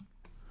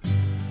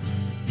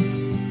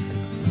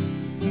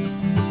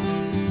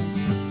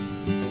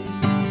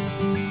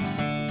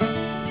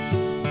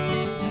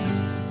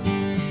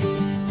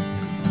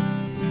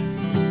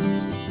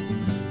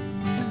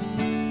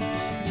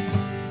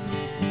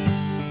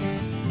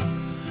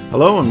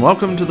Hello and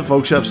welcome to the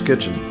Folkchef's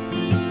Kitchen.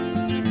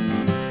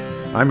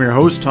 I'm your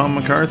host, Tom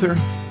MacArthur,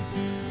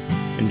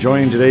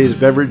 enjoying today's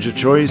beverage of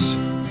choice,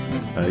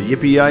 a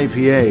Yippee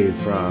IPA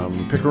from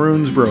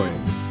Pickeroons Brewing.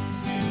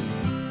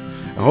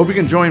 I hope you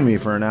can join me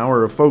for an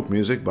hour of folk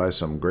music by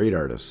some great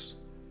artists.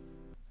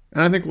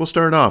 And I think we'll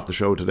start off the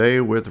show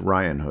today with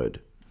Ryanhood.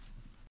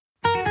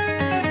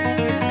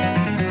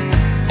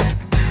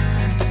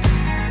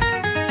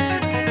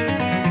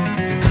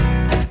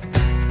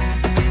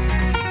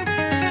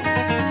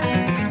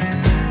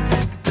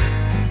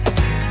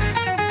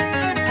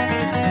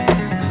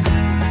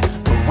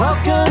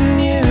 Welcome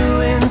you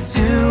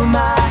into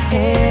my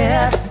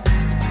head.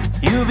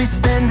 You'll be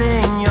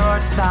spending your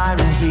time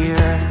in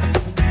here,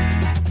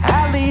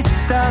 at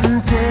least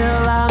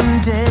until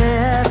I'm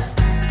dead,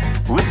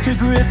 which could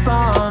grip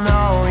on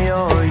all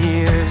your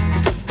years.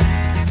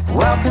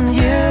 Welcome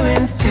you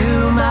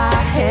into my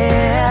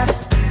head,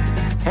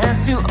 and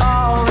to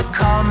all that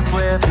comes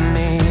with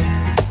me.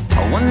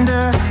 I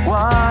wonder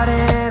what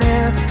it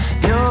is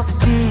you'll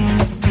see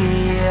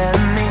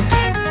in me.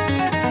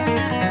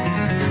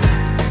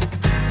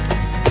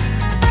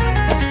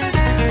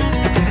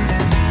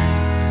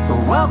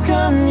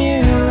 Welcome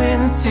you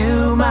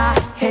into my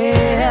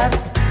head.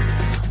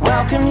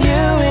 Welcome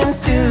you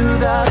into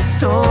the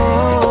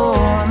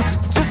storm.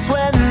 Just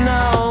when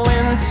the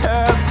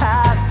winter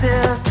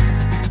passes,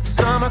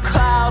 summer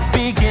clouds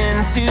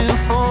begin to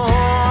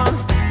form.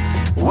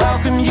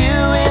 Welcome you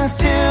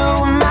into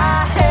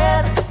my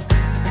head.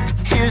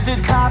 Here's a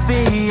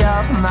copy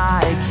of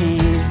my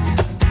keys.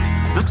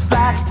 Looks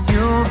like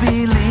you'll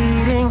be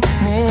leading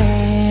me.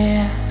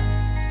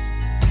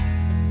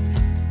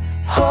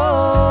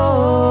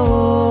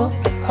 Home,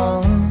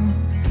 home.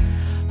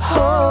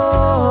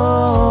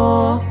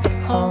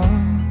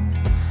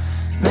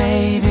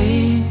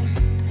 Maybe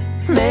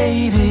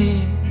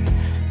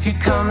if you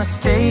come to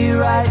stay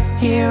right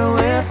here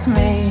with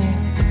me,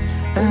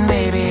 then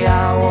maybe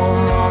I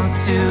won't want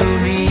to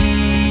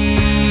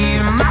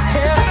leave my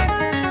head.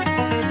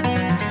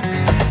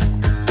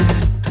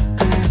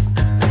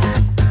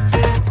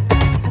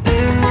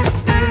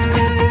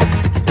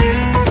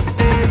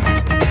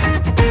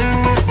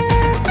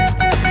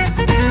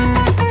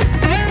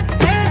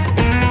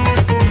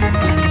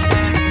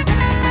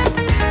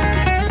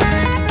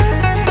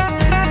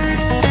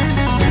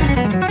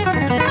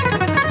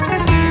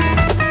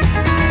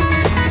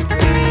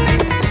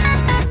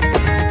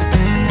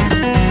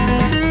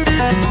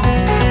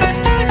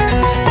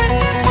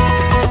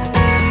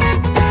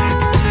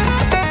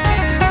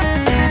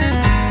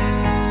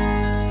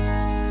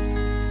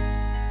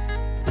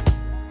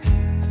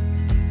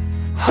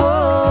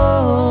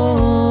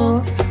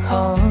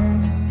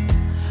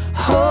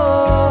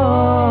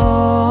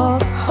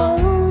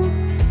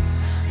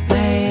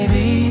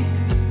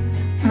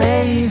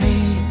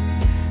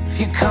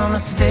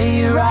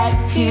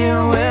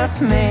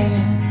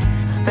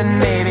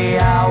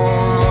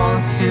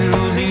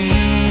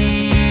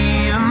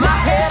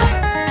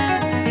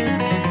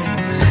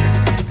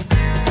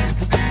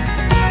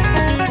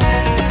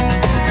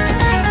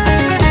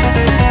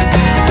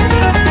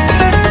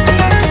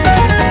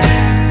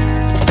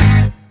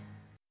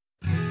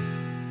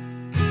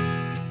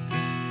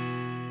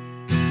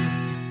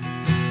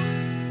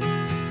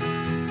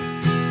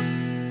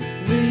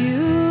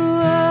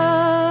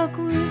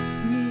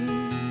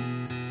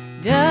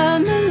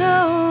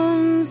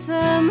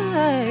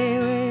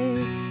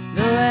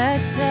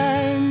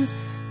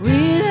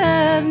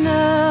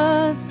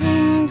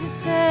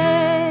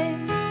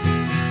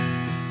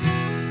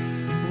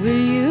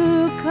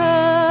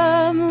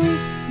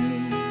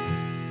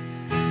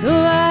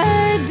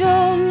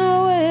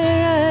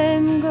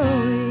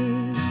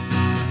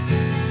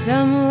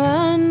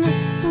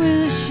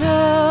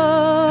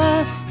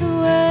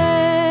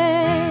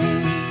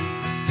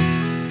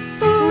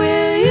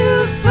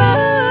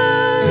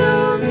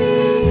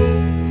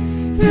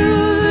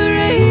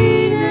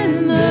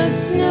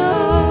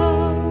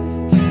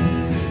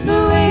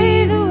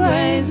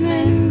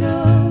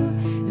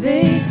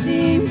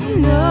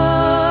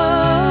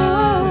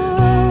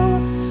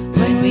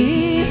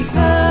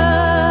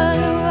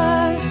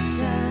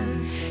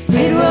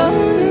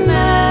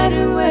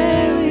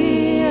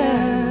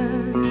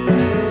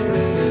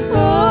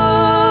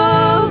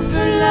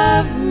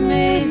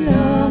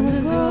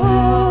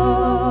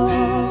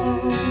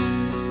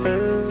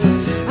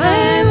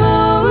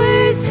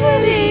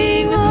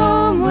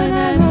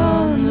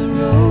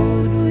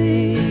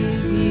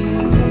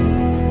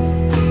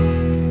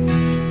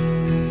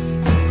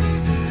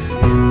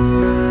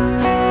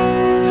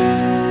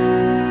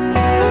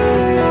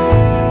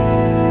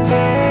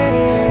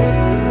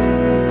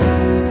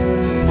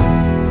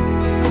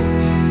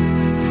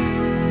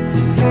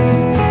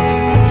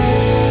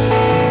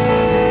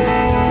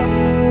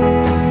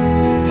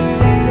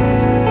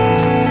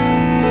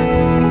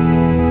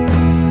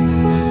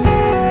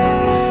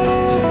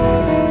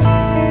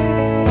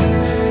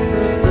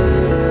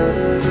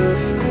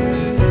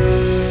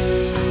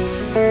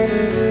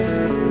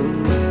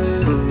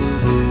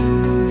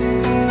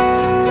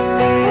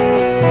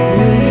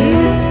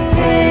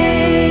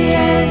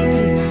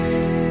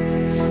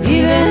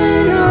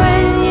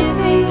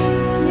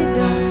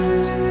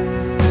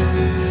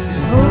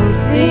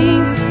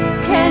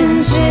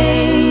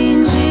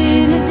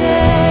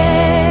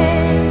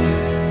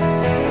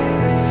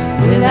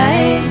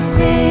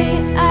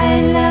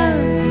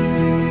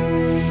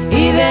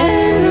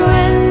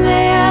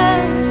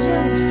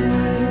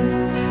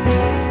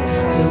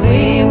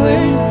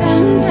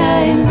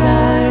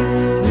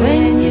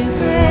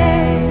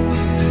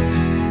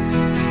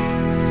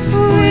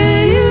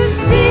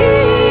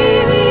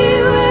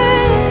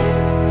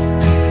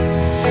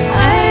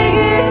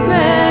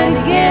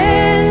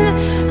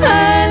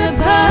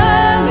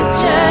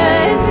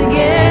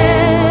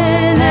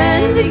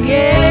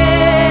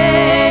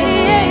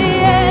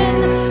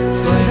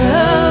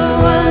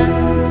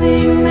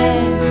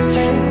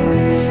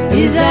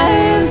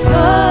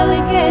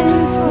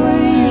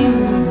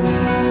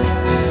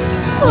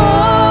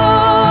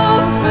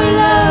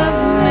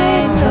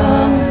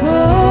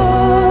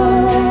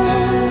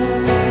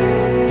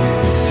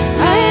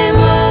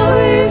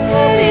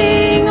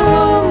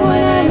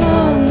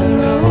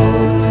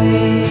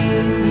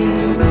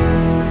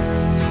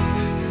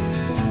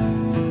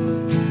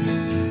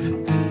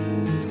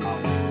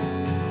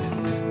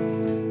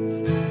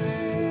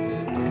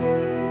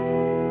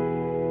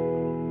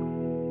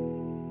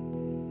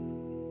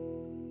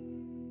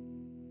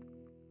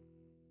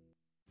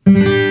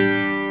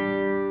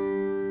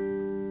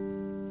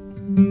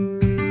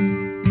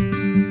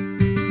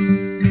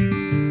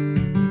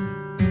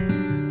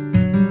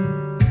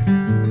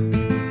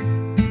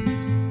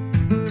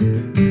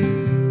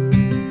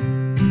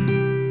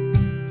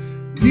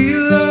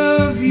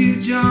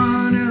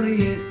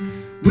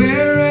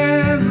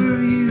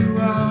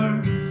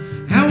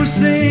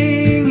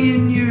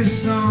 singing your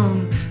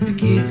song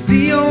like it's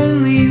the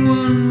only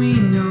one we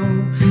know,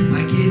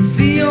 like it's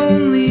the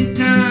only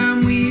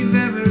time we've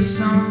ever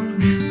sung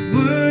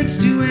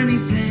words to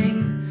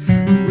anything,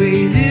 the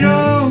way that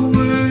all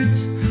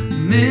words are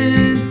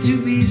meant to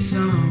be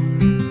sung.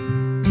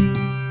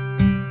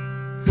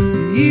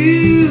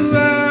 You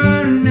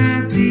are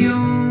not the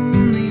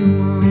only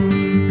one.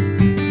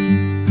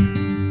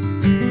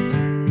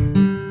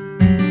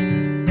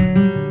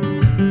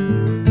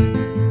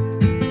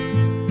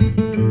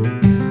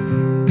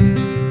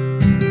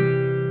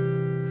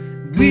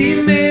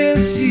 We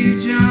miss you,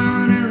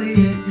 John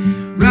Elliott,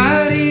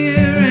 right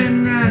here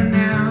and right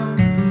now.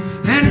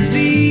 And it's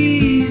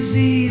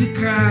easy to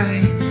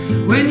cry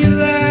when you're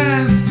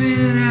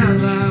laughing out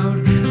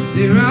loud.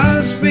 There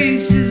are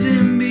spaces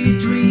in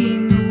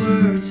between the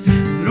words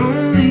that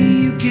only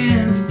you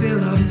can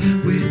fill up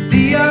with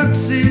the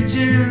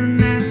oxygen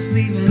that's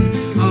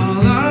leaving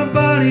all our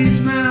bodies'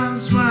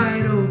 mouths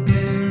wide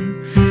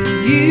open.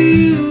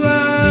 You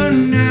are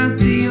not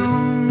the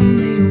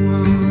only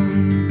one.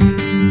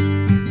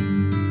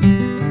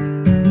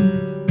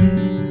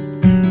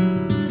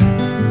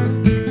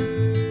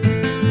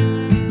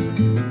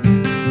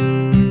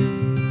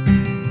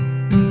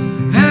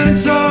 And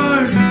it's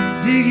hard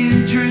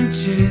digging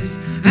trenches,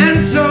 and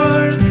it's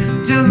hard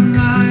telling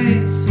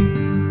lies,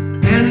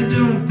 and I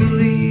don't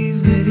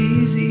believe that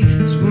easy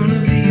is one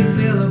of the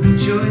available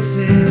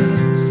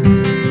choices.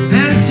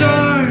 And it's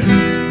hard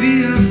to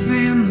be a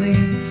family,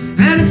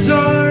 and it's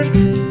hard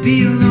to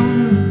be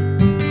alone.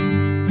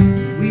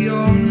 We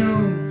all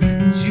know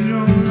that you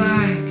don't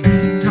like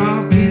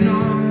talking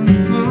on the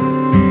phone.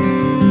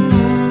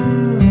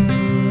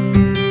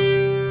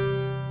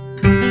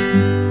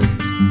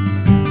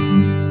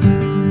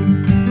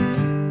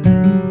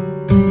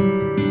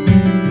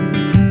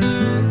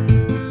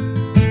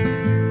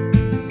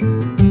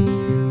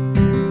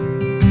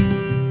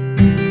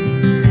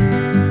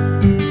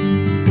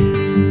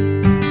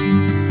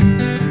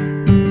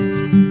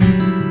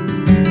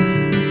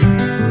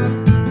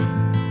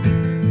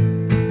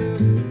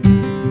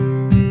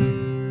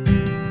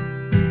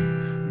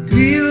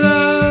 We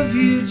love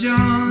you,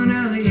 John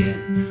Elliott,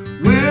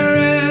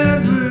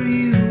 wherever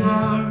you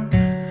are,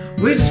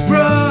 which is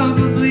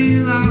probably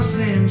Los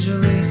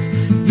Angeles.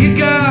 You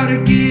gotta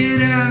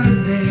get out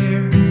of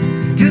there,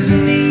 'cause we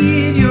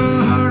need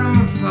your heart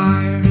on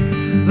fire,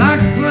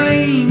 like a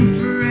flame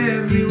for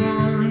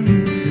everyone.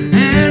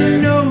 And I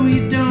know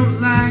you don't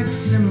like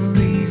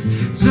similes,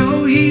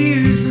 so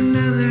here's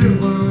another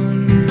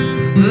one.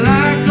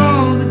 Like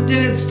all the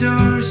dead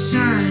stars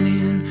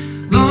shining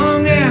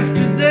long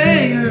after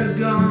they are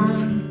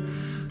gone,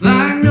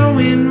 like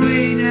knowing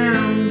way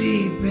down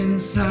deep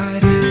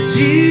inside that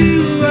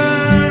you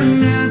are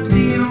not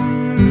the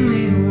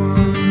only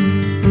one,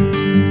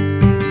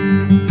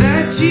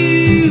 that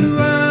you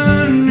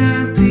are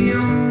not the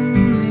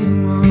only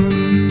one,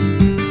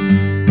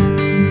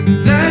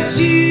 that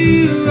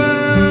you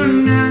are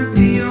not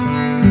the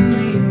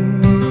only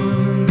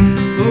one.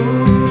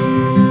 Oh.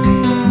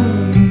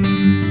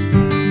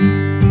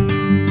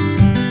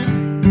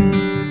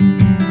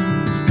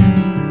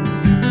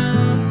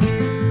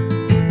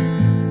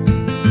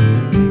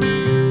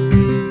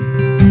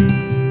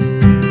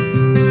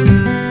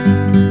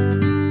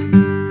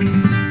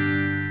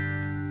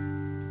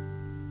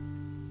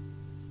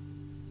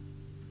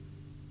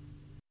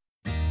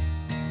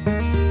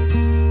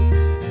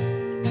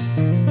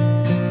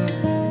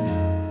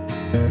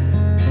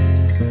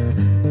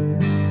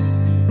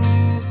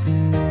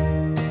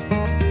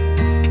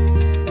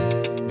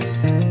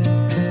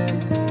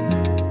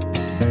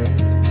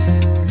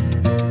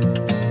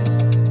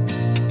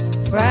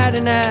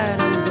 Friday night,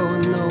 I'm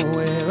going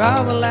nowhere.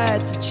 All the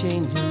lights are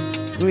changing,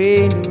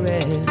 green to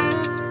red.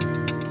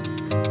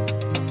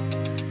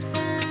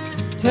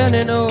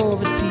 Turning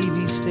over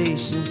TV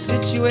stations,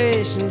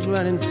 situations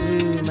running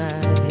through my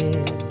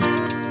head.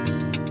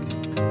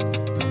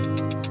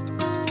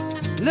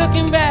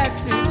 Looking back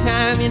through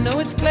time, you know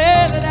it's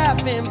clear that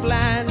I've been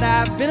blind,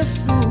 I've been a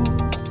fool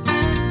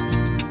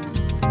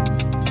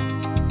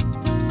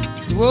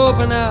to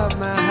open up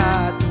my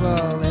heart to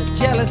all that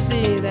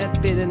jealousy,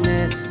 that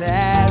bitterness,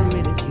 that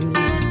ridicule.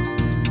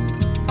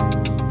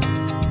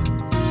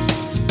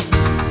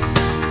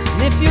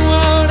 And if you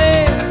want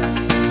it,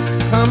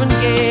 come and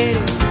get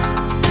it,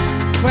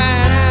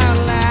 crying out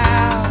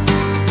loud.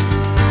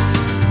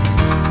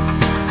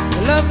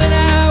 The love that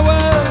I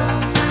was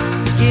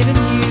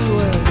giving you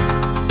was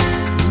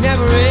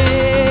never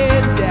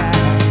in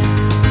doubt.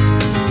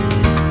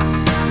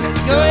 Let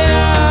go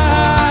your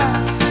heart,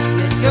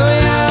 let go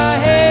your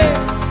head,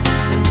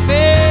 and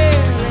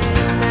feel it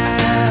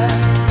now.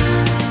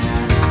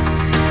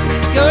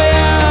 Let go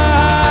your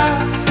heart,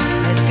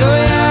 let go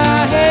your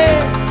head,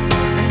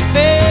 and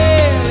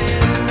feel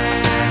it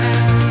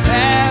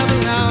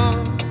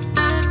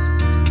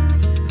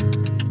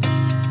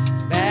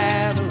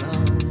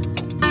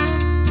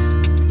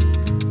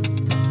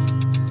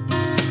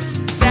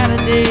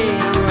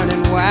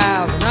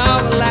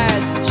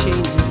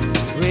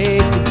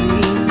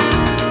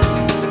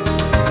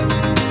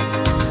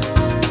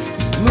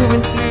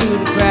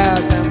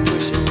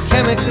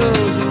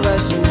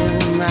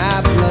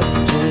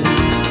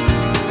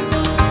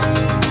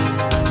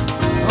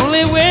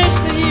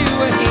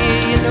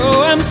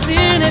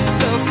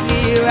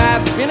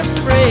I've been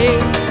afraid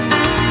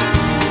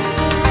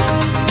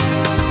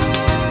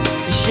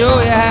to show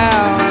you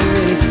how I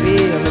really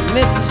feel.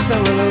 Admit to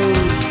some of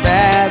those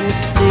bad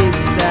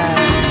mistakes I've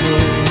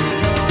made.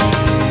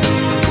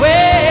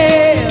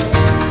 Well,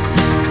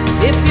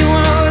 if you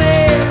want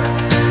it,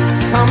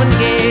 come and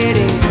get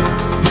it.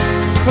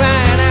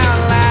 Crying out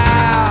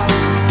loud.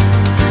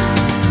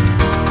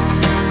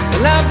 The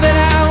love that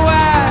I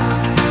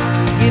was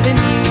giving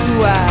you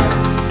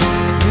was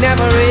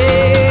never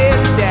in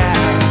doubt.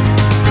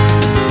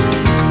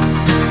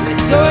 Let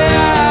go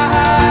your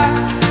heart,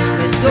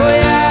 let go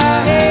your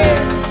head,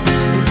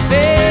 and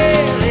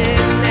feel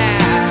it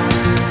now.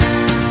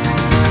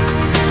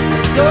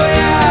 Let go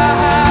your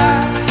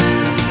heart,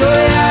 let go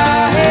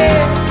your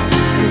head,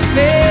 and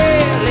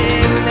feel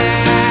it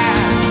now.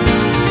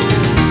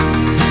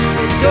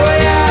 Let go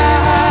your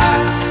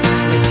heart,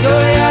 let go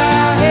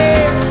your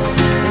head,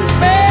 and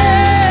feel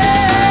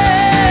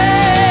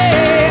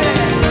it.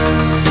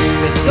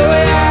 Let go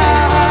your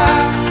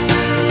heart,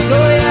 let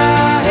go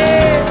your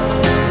head,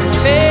 and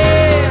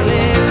feel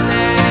it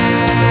now.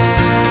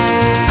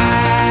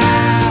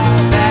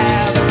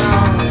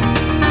 Babylon,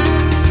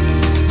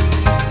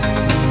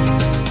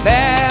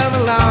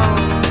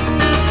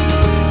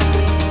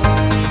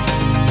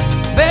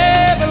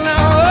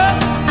 Babylon,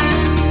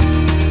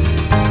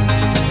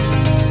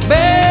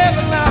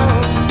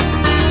 Babylon,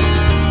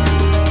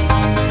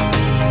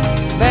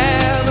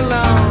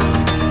 Babylon.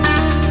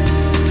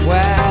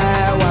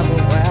 Wow, wow,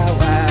 wow,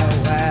 wow,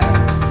 wow.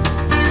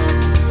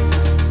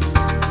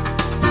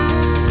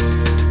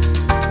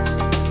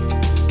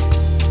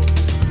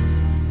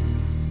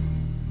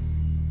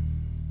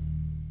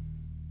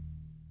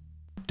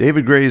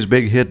 David Gray's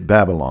big hit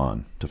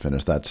Babylon to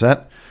finish that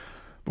set.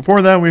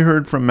 Before that, we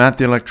heard from Matt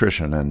the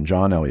Electrician and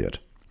John Elliott,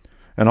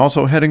 and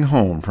also Heading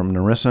Home from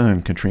Nerissa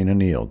and Katrina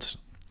Nields.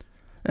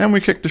 And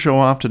we kicked the show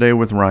off today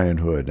with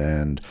Ryanhood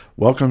and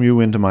Welcome You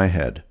Into My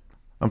Head.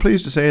 I'm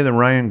pleased to say that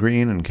Ryan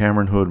Green and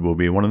Cameron Hood will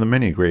be one of the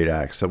many great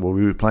acts that will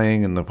be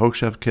playing in the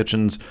Folkchef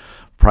Kitchen's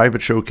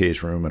private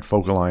showcase room at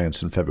Folk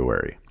Alliance in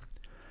February.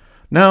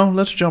 Now,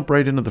 let's jump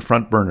right into the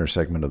front burner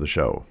segment of the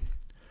show.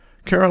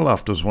 Cara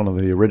Luft was one of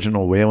the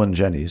original Waylon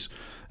Jennies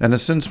and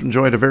has since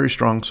enjoyed a very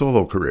strong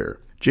solo career.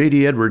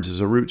 J.D. Edwards is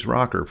a roots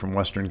rocker from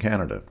Western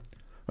Canada.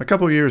 A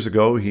couple years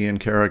ago, he and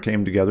Cara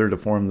came together to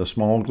form the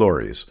Small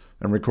Glories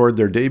and record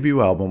their debut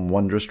album,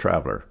 Wondrous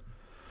Traveler.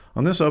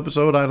 On this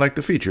episode, I'd like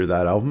to feature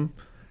that album.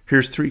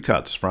 Here's 3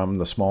 cuts from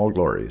the Small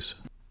Glories.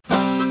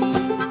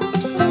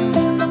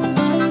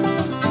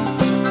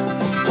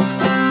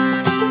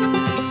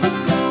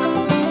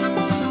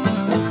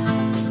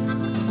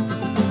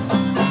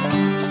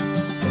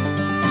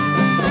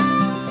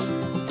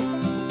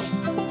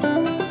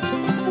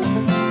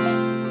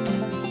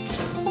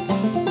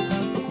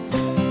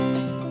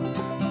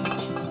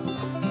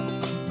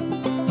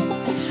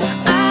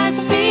 I've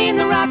seen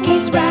the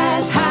Rockies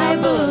rise high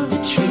above the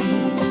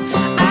trees.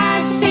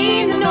 I've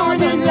seen the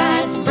northern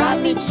lights brought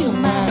me to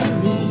my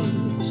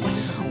knees.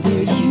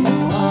 Where you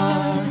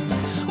are,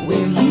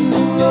 where you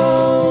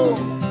roam,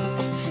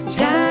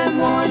 time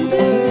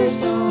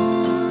wanders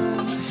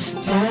on,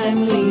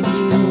 time leads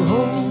you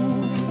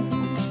home.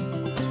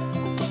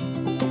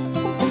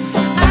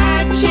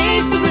 I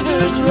chase the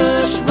river's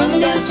rush, run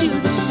down to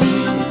the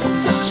sea.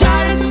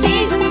 Charted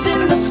seasons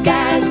in the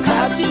skies,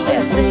 clouds do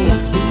as they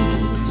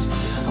please.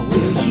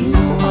 Where you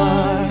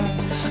are,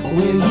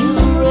 where you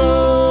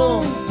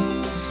roam,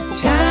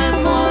 time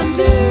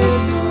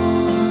wanders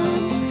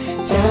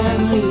on,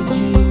 time leads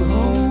you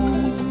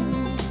home.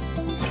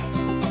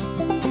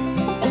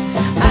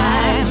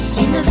 I've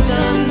seen the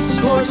sun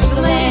scorch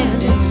the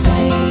land in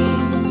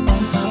flame,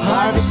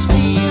 harvest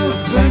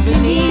fields burn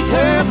beneath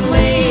her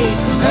blaze,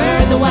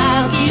 heard the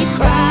wild geese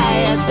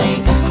cry as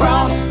they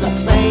cross the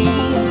plain,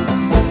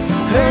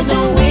 heard the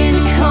wind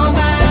call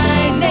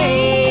my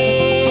name.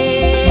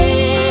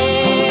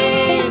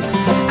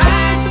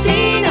 I've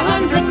seen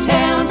 100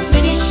 towns,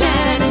 cities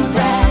shining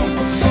bright,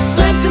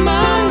 slept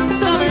among the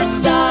summer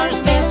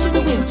stars, danced through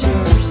the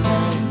winter's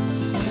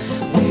nights.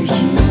 Where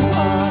you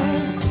are,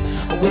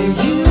 where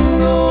you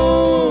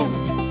roam,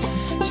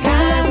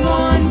 time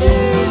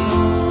wanders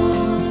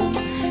on,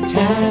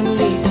 time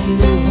leads you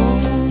home.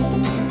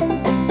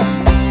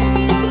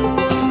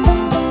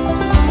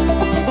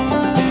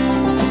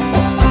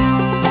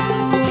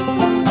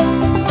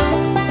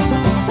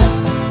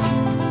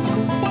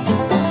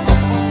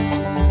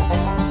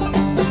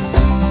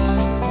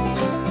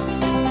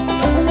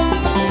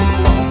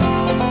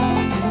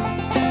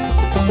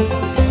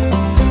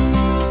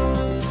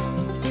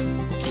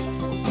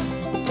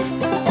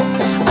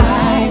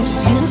 I've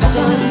seen the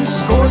sun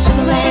scorch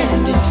the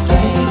land in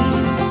flame,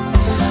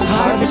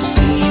 harvest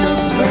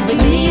fields burn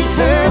beneath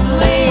her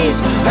blaze,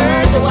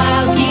 heard the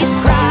wild geese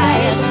cry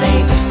as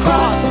they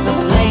cross the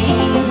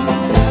plain,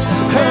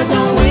 heard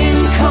the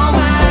wind call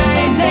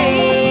my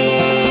name.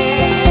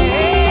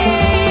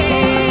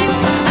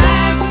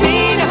 I've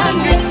seen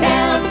 100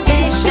 towns,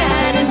 cities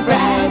shining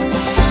bright,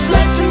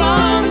 slept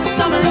among the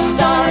summer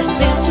stars,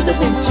 danced through the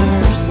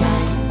winter's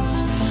nights.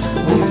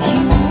 Where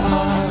you are,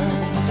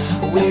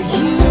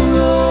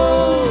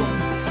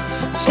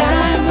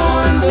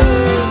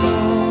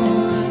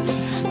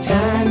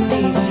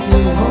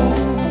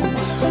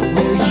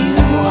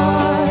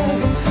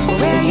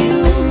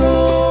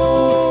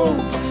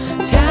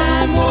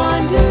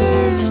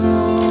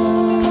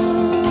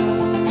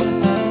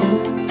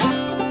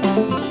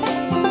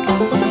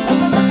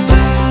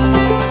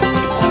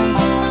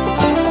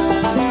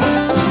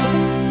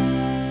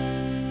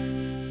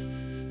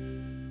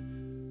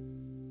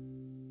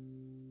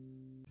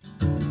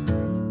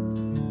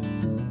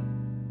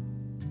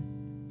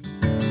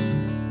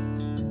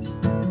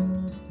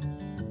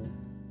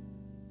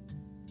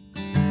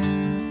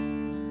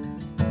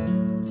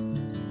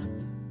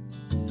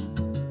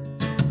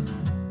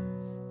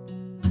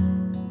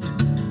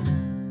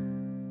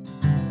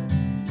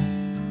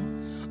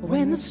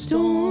 And the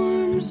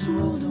storms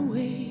rolled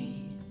away,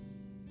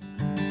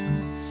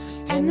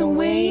 and the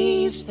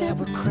waves that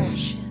were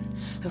crashing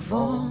have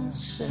all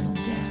settled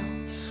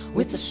down.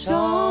 With the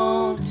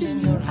salt in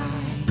your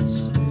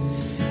eyes,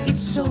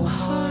 it's so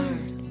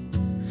hard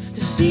to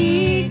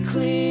see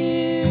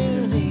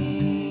clearly.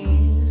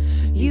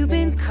 You've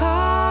been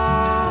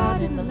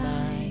caught in the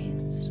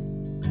lines,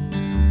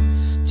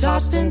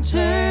 tossed and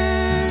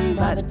turned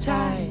by the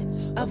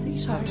tides of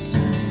these hard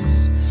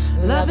times.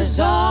 Love is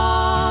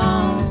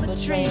all but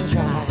drain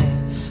dry.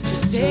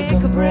 Just take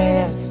a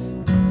breath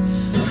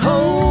and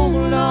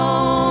hold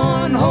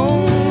on,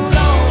 hold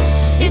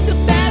on. It's a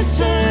fast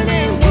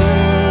turning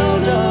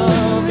world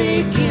of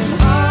aching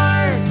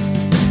hearts.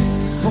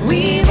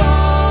 We've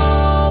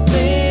all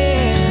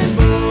been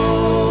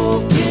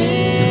broken.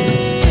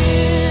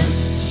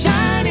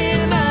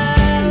 Shining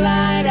my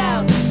light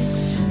out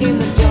in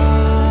the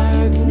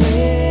darkness.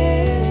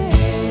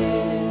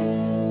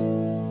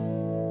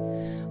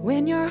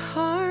 When your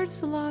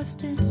heart's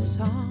lost in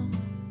song,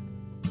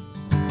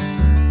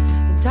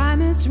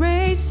 time is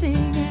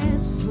racing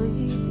and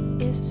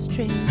sleep is a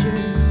stranger.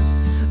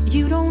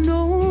 You don't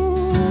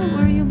know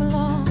where you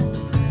belong.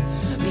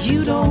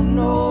 You don't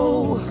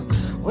know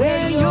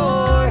where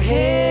you're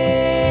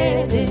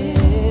headed.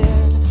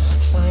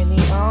 Find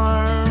the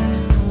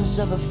arms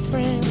of a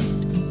friend.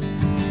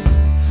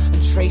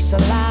 Trace a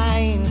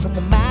line from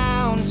the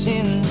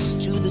mountains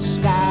to the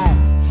sky.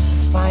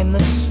 Find the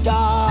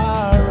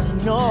star of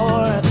the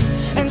north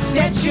and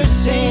set your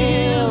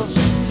sails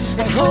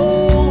and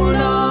hold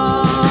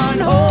on,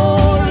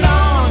 hold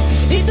on.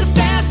 It's a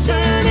fast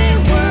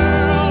turning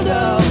world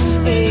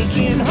of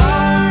aching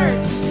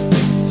hearts.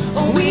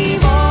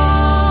 We've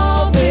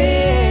all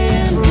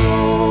been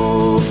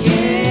broken.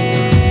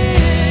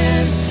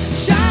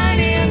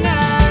 Shining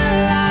our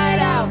light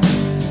out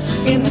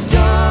in the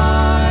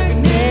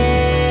darkness.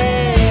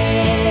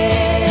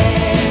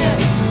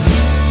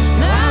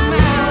 I'm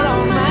out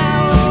on my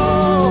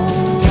own.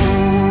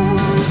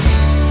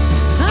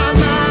 I'm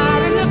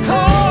out in the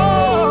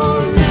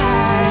cold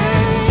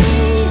night.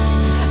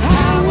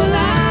 How will I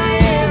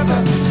ever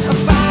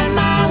find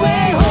my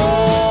way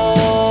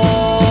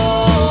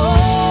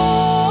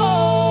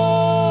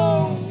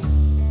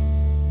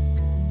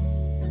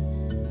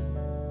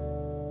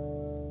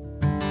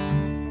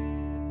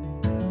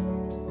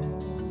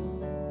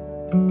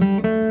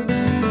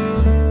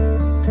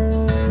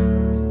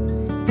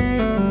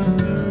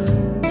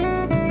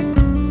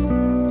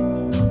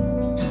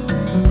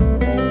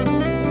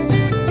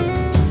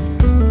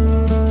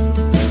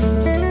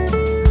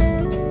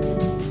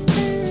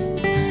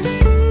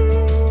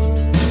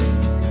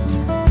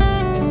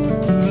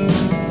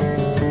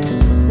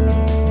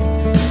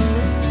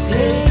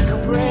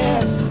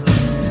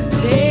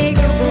Take a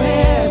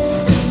breath,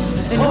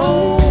 and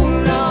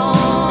hold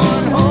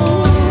on,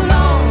 hold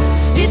on.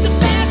 It's a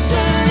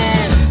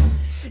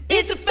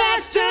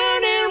fast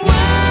turning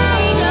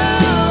world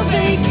of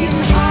aching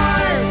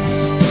hearts.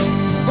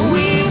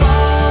 We've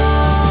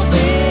all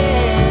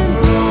been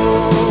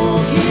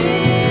broken.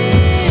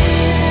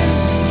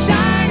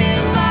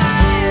 Shining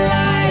my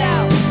light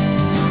out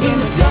in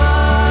the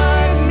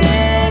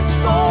darkness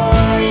for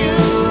you.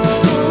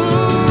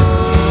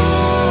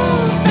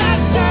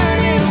 Fast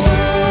turning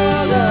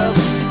world of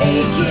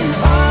aching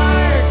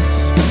hearts.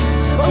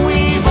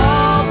 We've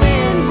all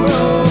been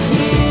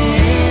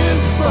broken,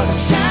 but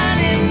I'm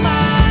shining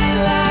my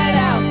light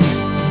out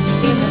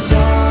in the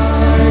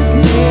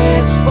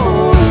darkness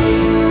for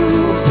you,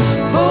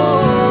 for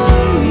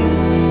you.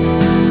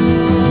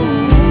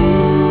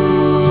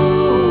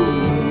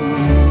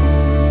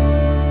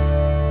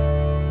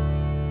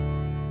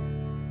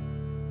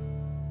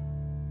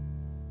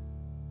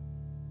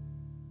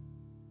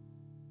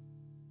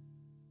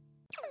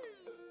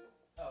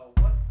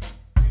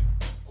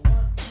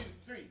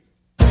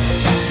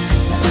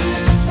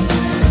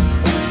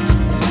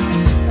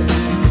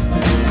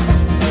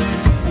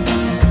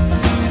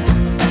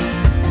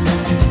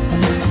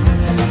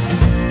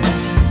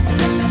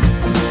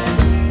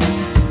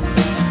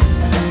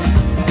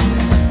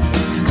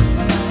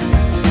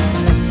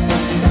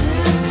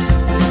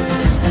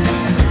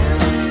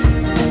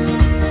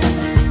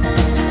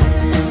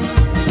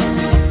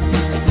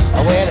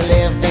 Well, I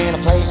lived in a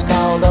place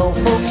called Old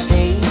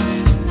Folkchef,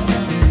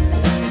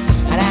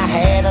 and I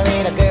had a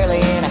little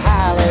girlie in a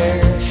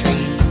holler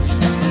tree.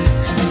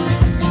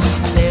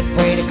 I said,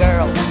 pretty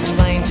girl, it's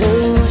plain to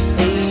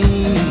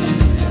see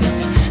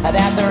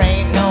that there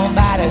ain't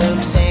nobody who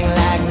can sing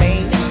like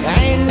me. There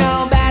ain't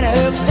nobody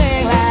who can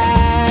sing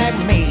like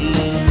me.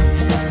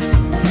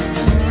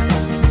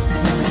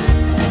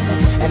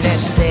 And then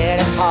she said,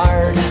 it's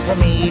hard for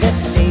me to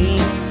see.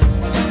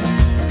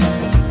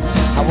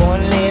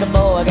 One little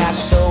boy got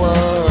so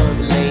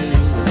ugly.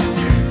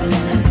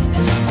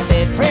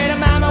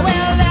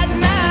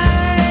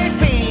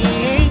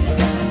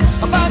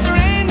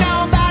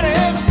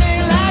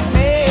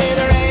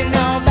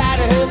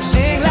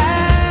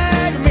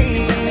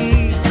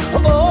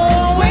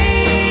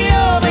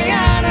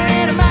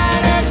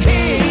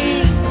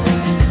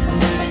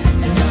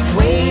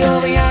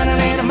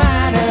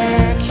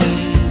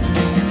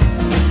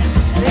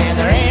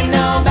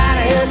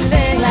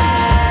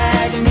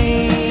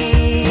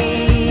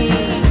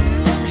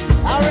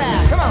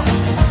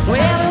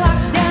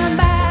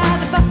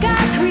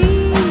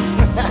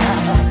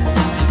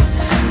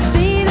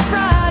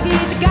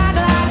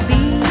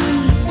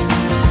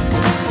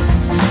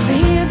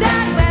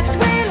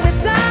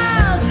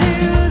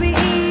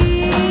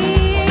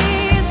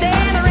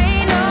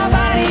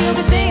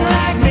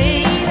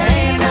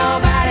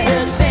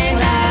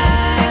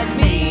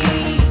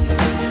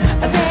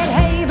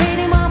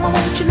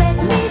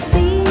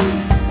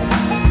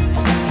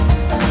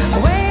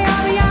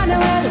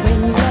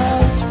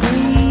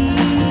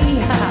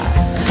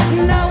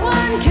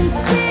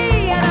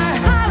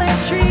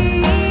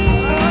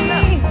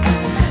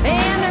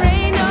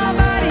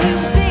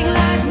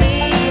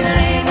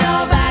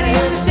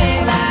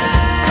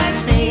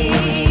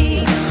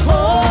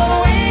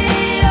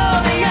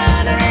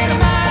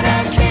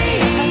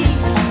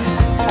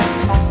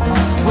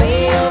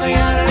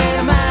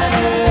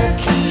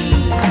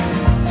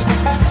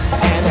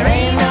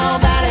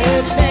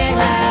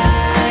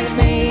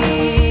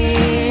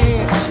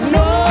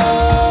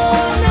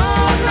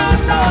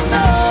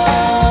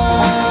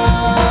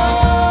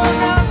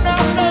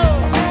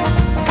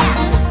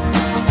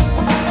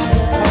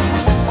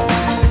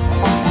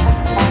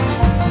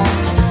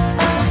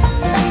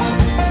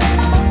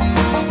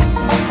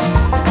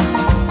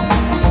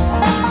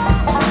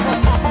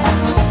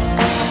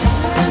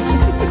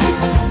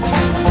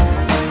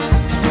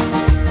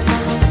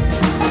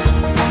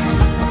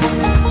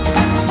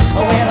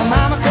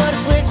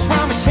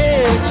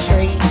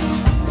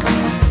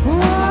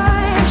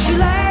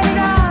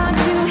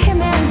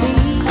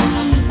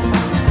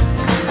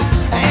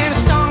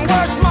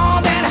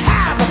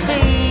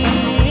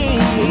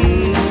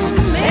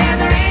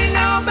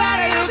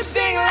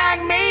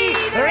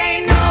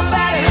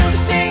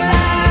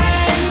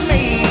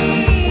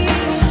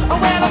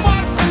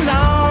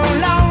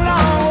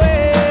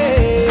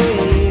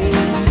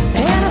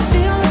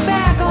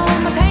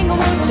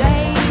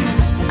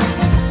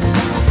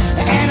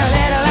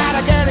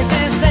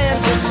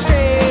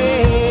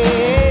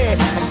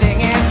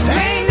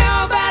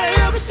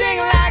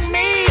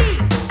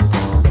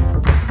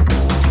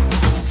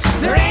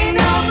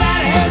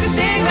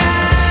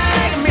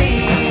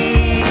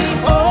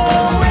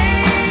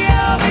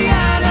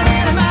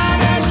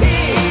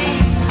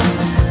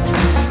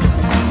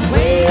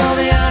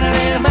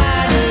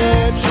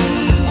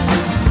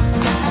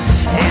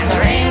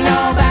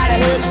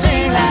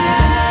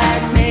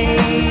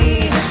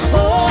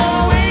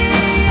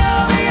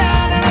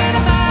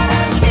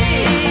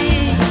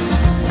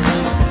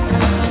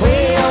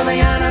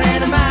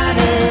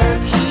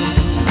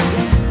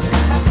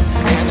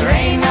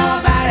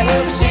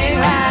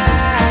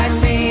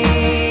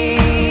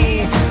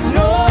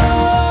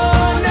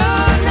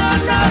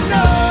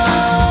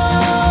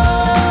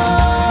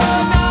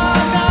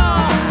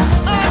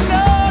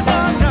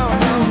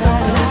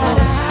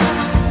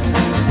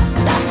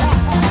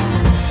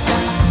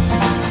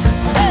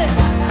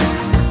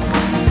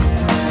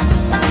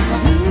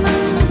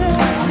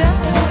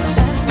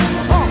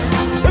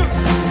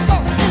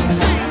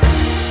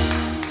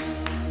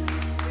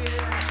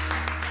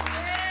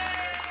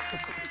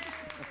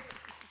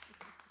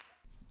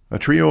 A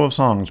trio of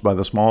songs by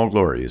the Small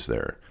Glories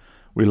there.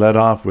 We led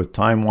off with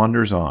Time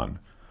Wanders On,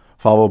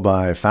 followed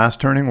by Fast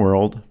Turning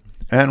World,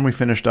 and we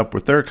finished up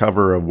with their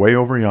cover of Way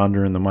Over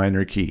Yonder in the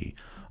Minor Key,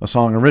 a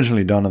song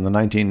originally done on the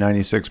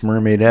 1996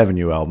 Mermaid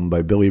Avenue album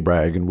by Billy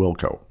Bragg and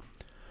Wilco.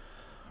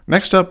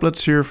 Next up,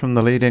 let's hear from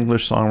the late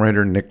English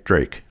songwriter Nick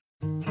Drake.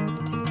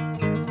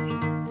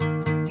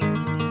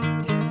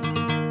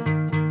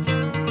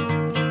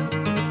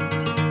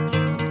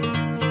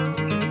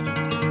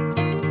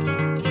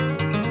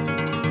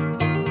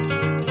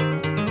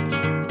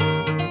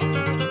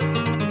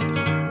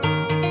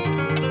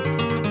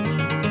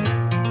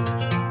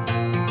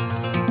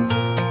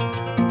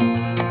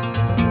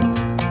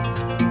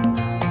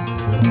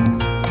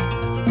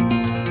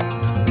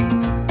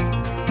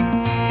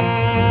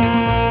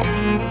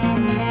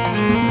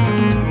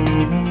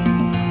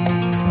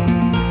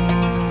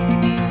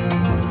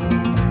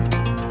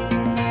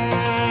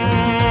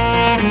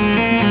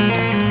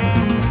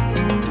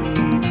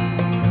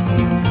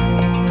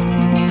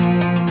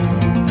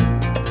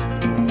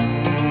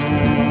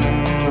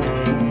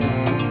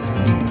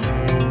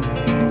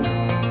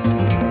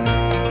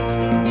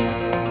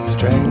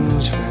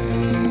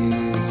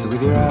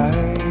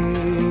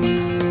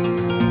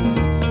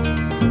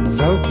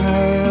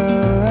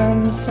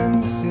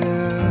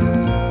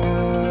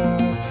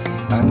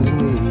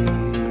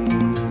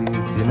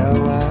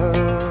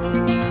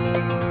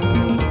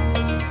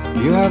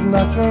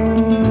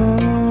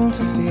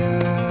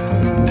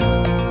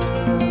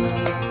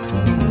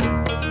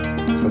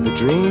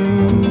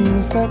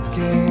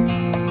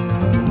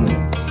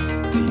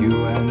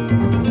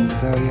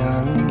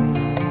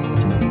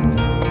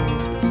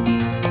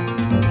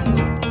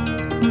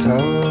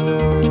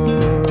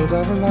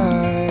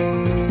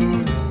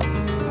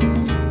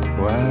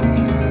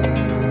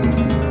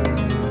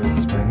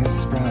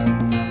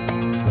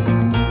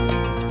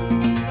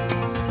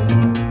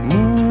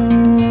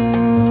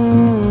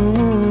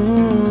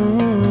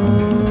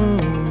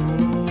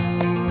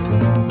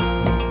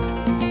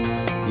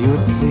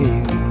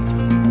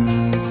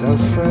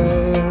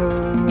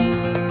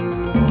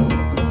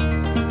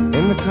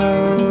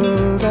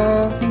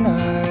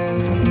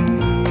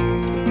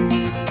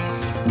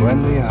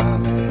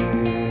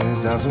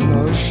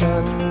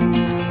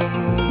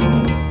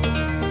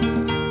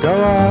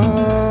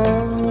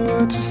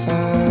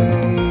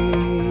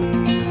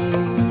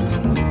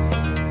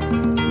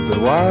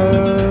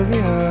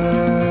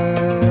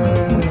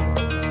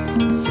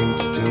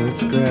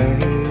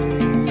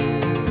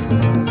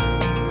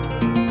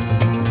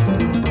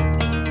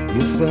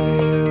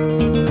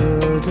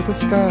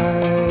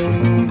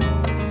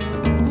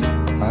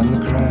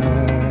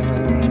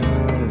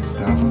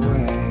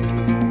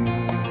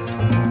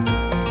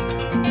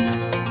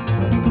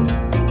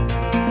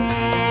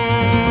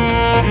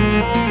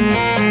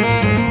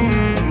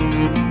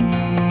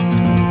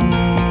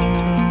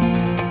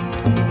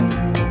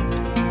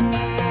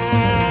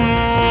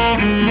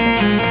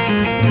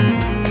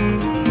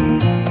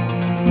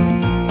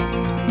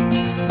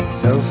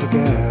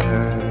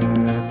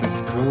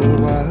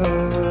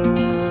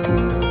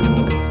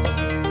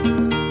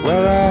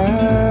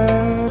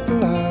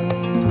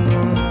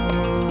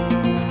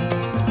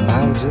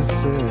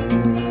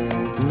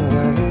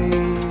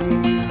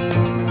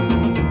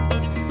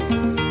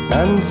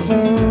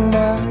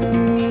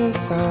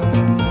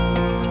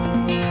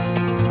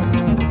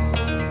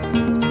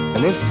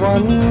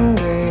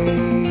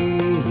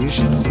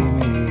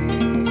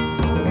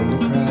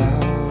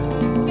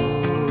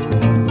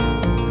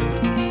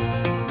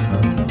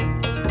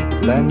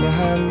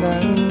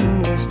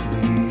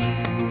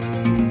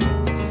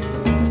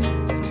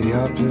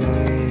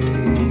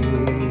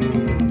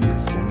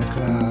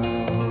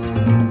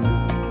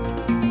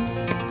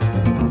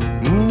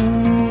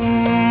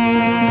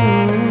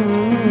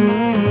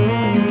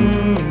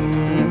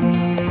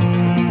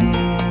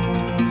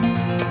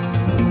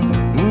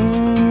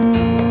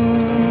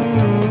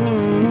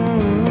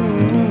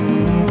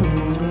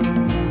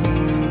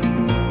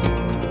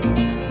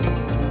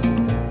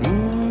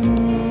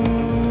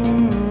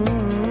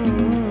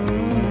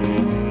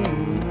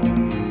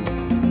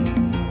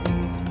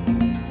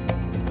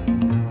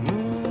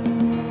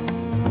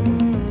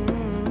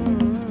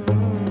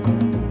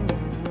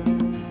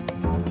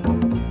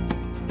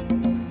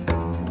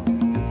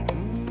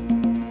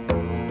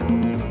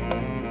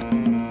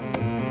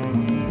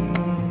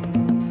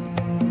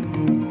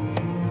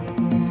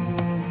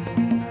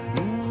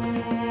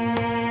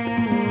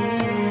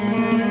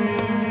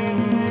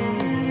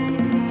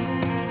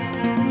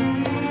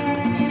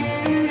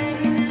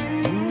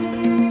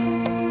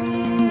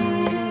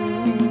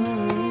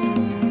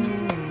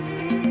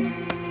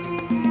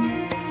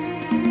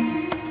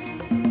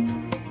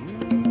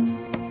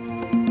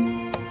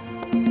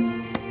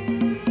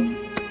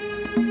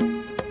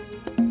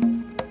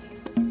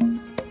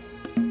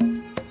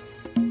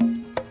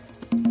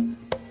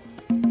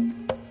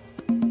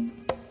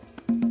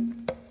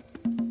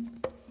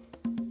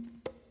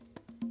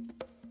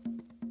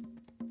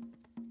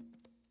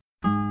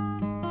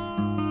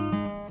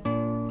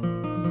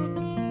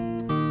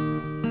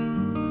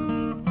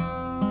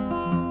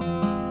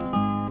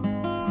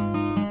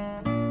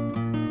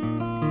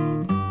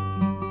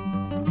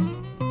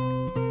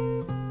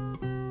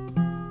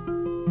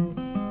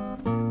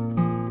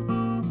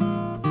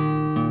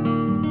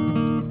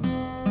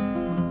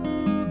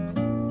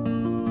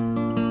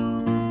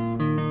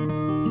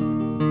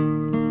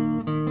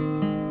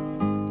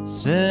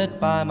 sit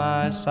by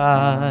my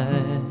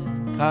side,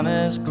 come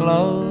as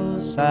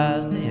close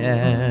as the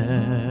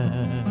air,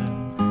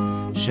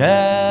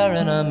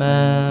 sharing a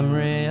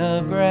memory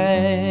of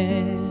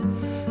gray,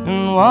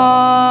 and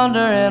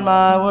wander in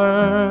my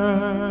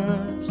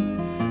words,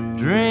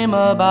 dream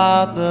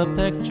about the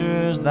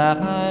pictures that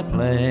I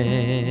play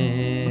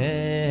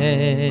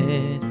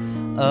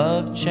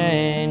of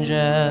changes.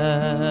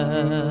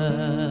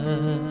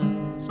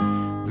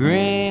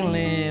 Green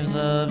leaves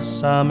of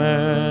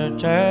summer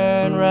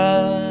turn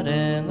red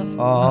in the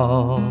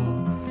fall,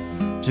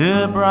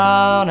 to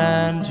brown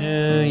and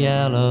to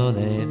yellow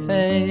they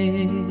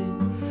fade,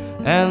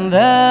 and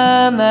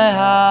then they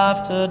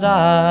have to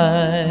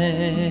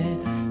die,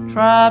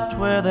 trapped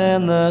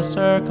within the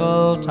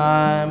circle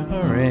time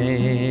parade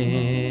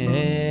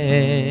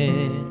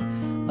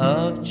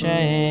of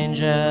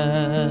changes.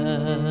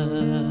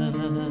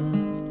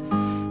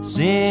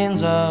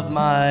 Scenes of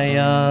my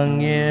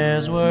young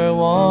years were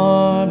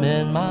warm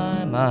in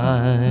my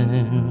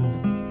mind,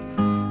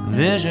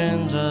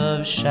 visions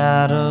of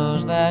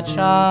shadows that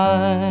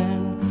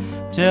shine,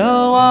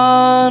 till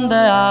one day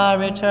I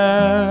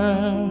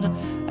returned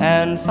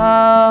and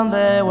found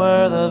they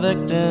were the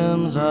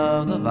victims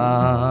of the vines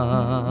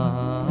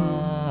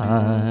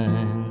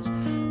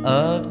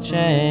of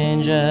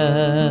changes.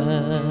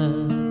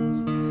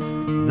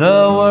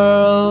 The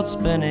world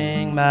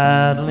spinning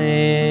madly,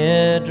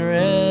 it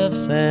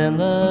drifts in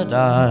the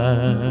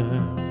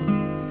dark,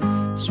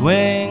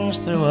 swings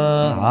through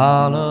a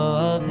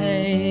hollow of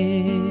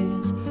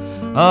haze,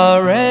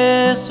 a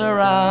race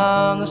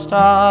around the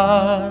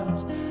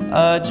stars,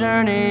 a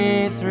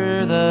journey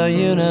through the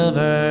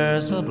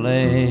universe ablaze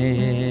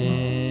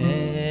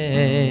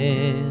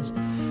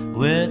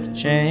with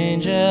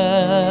changes.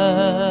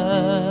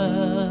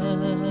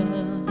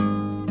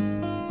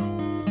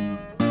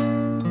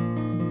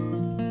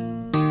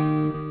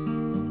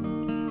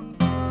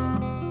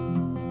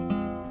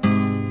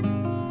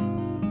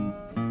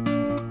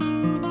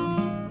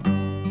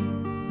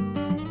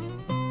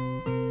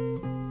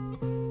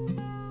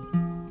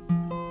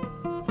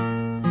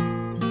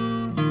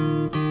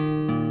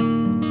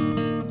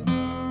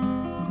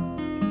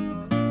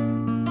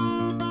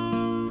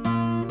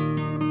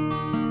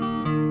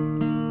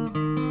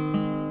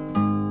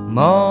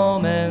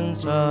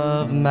 Moments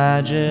of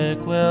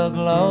magic will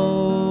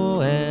glow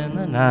in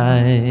the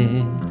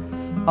night,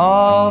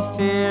 all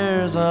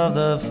fears of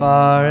the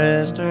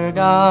forest are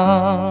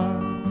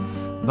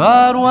gone,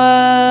 but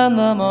when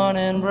the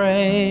morning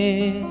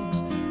breaks,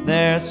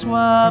 they're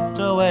swept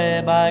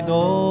away by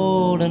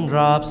golden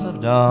drops of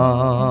dawn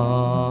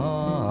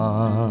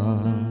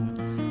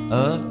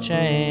of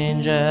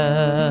changes.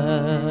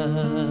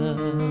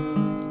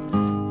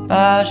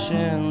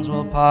 Passions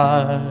will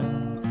part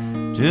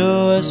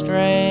to a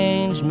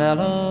strange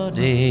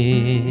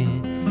melody,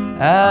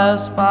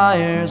 as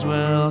fires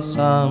will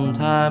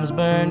sometimes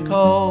burn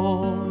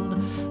cold,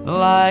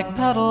 like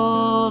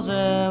petals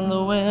in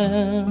the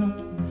wind.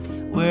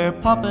 We're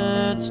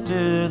puppets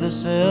to the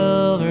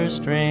silver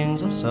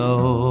strings of souls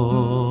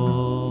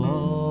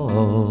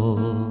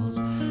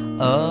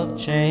of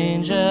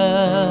changes.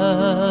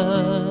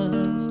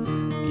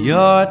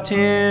 Your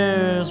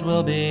tears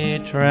will be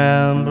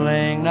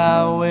trembling,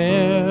 now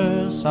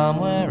we're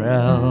somewhere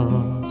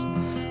else.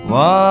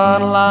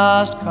 One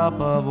last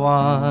cup of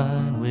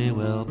wine we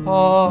will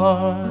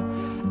pour,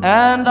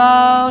 and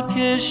I'll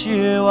kiss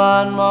you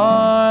one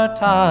more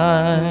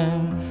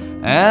time,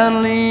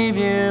 and leave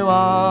you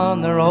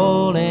on the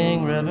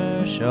rolling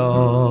river shores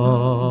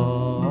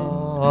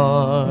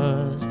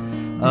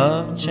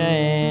of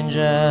changes.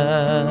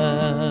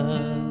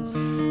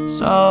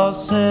 So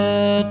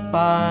sit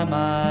by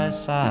my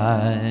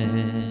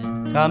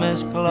side, come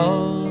as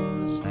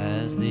close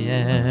as the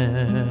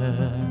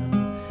air,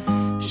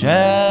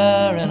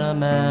 sharing a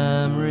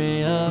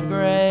memory of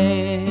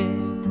gray,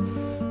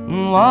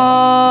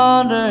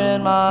 wander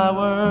in my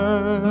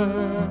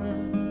words,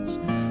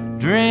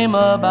 dream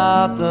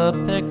about the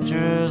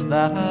pictures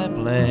that I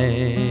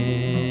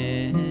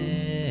play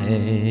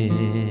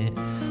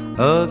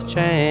of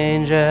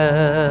changes.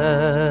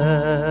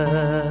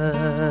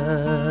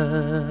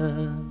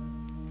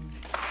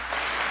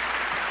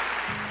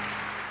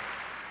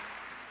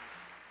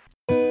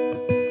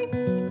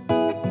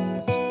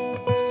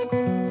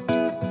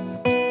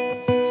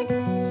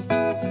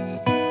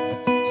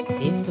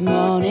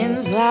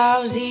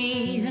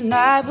 Lousy, the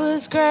night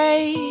was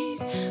great.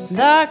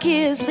 Luck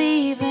is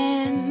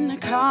leaving,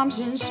 comes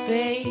in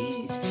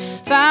spades.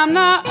 If I'm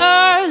not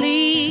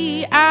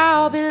early,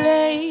 I'll be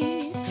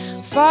late.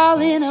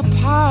 Falling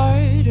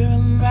apart, or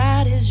I'm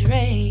right as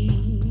rain.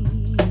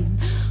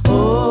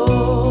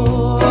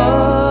 Oh,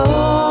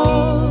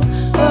 oh,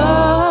 oh,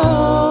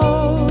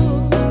 oh.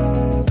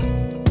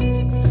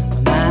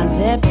 My mind's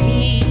at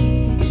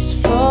peace,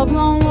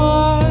 full-blown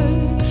war.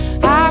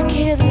 I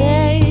can't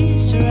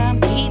lace, or I'm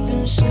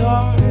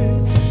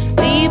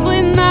leave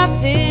with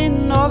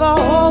nothing or the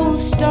whole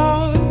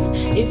store.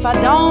 If I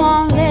don't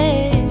want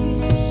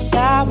less,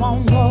 I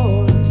want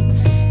more.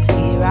 'Cause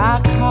here I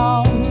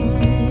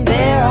come,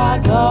 there I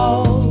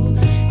go,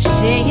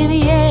 saying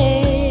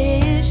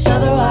yes,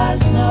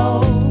 otherwise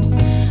no.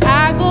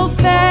 I go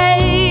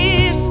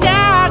fast,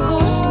 I go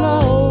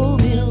slow,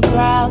 middle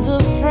ground's a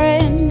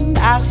friend,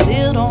 I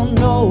still don't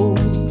know.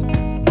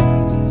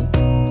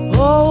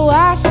 Oh,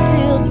 I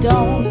still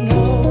don't know.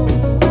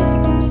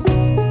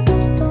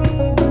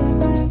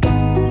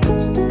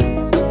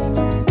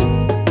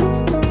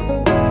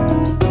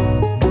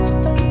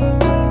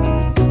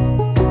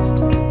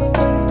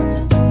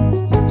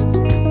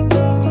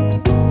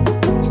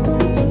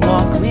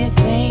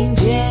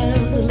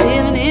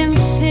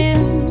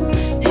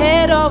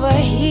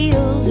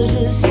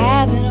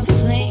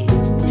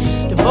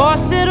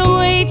 That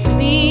awaits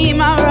me,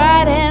 my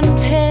right hand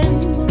pen,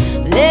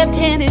 left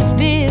hand is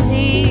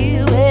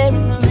busy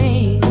wearing the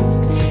ring.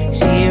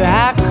 'Cause here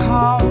I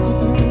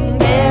come,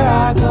 there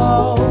I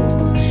go,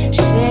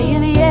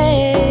 saying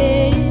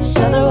yes,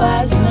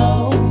 otherwise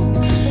no.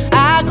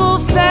 I go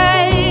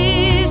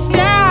fast,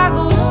 I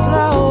go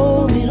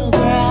slow, middle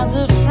ground's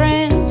a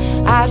friend,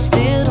 I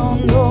still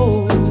don't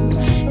know.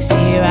 'Cause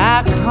here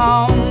I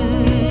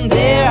come,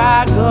 there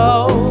I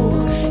go,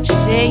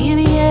 saying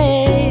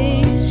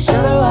yes,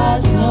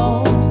 otherwise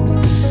no.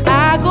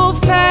 I go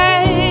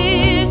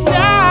fast,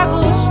 I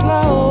go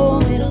slow,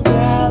 middle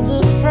ground's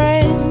a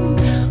friend.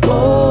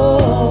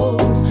 Oh,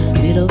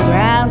 middle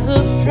ground's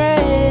a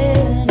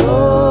friend.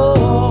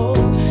 Oh,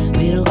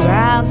 middle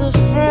ground's a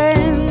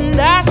friend.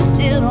 I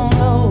still don't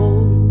know.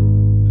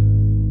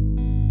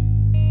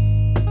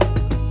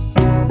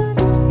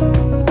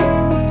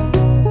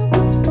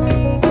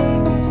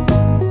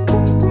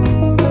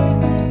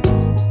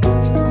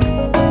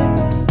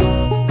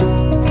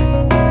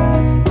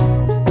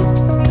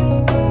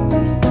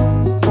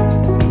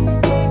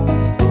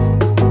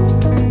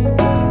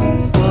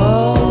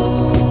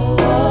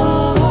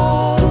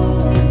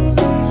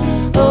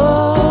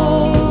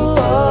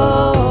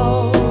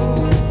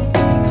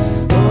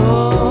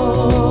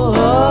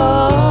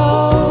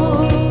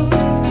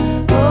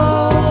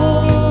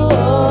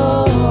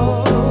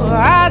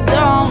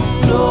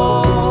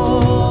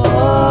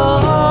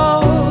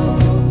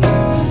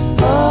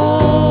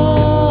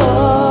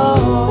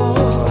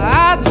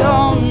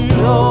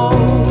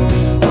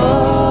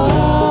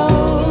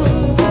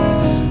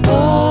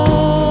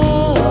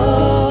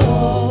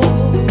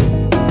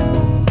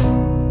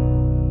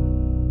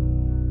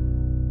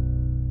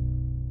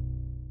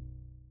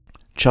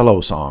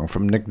 Cello song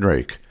from Nick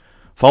Drake,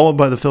 followed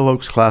by the Phil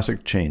Ochs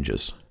classic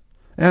Changes.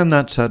 And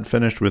that set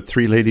finished with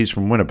three ladies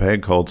from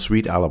Winnipeg called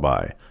Sweet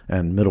Alibi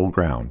and Middle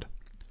Ground.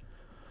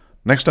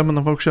 Next up in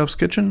the Folkchef's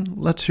Kitchen,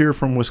 let's hear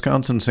from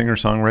Wisconsin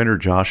singer-songwriter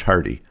Josh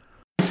Harty.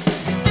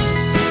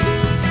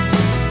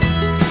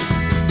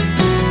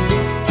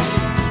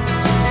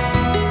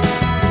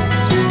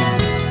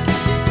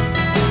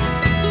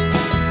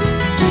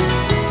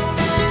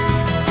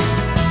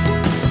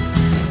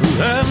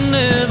 I've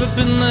never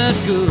been that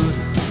good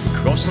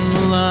crossing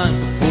the line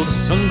before the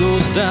sun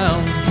goes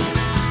down.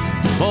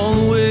 I'm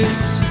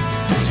always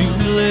too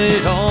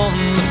late on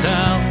the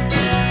town.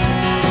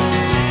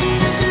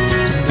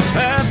 If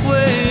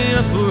halfway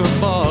up or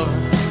a bar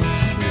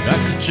I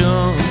could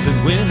jump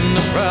and win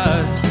the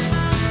prize,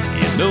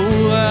 you know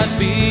I'd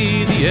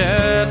be the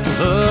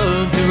apple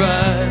of your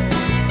eye.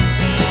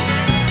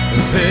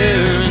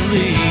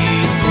 Apparently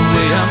it's the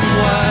way I'm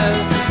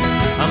wired.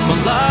 I'm a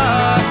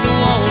lock that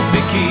won't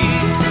be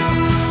keyed.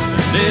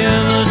 I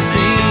never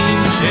seem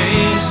to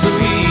change so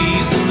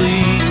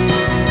easily.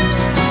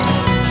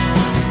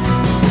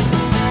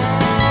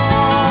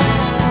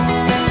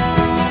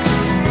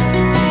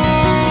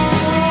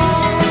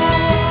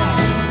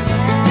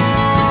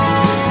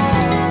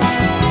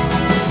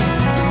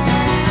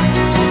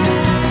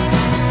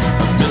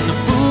 I've been the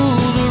fool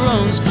that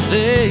runs for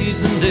days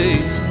and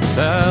days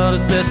without a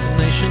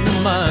destination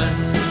in mind.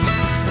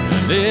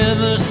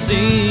 Never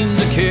seemed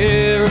to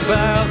care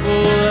about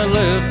what I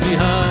left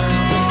behind.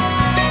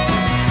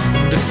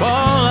 And if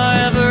all I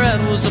ever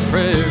had was a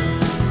prayer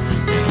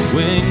and a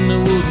wing that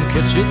wouldn't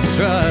catch its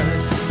stride,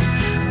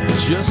 I'd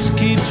just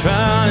keep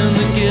trying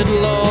to get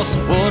lost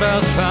in what I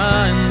was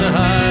trying to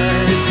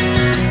hide.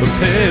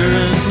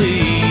 Apparently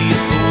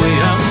it's the way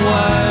I'm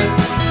wired.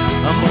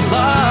 I'm a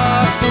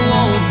lock that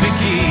won't be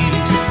keyed.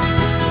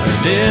 I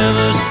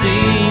never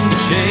seem to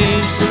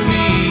change so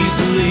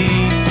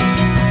easily.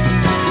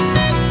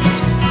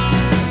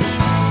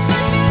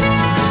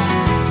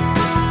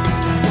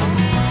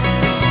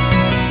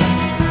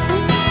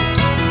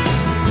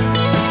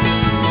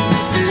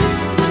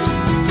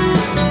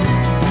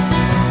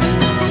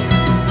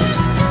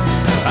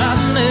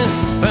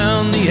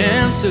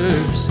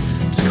 Answers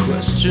to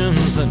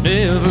questions I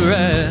never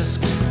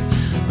asked.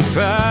 The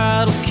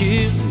pride will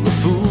kill a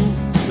fool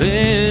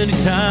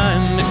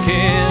anytime it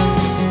can.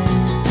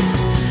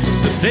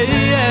 So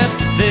day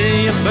after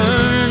day I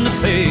burn the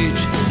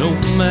page, no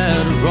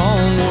matter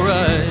wrong or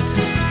right.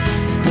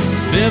 'Cause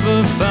it's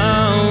never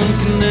found,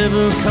 can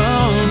never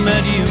come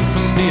at you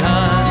from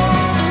behind.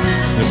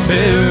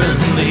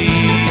 Apparently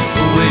it's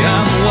the way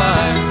I'm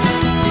wired.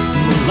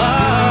 I'm a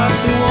lock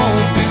that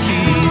won't be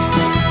keyed.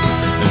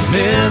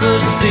 Never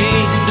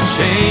seem to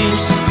change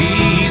so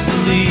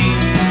easily.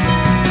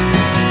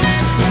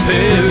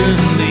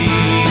 Apparently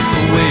it's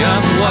the way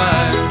I'm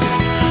wired.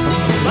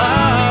 My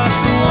life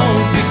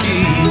won't be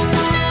key.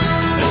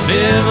 I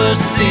never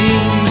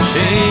seem to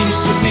change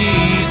so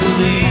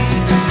easily.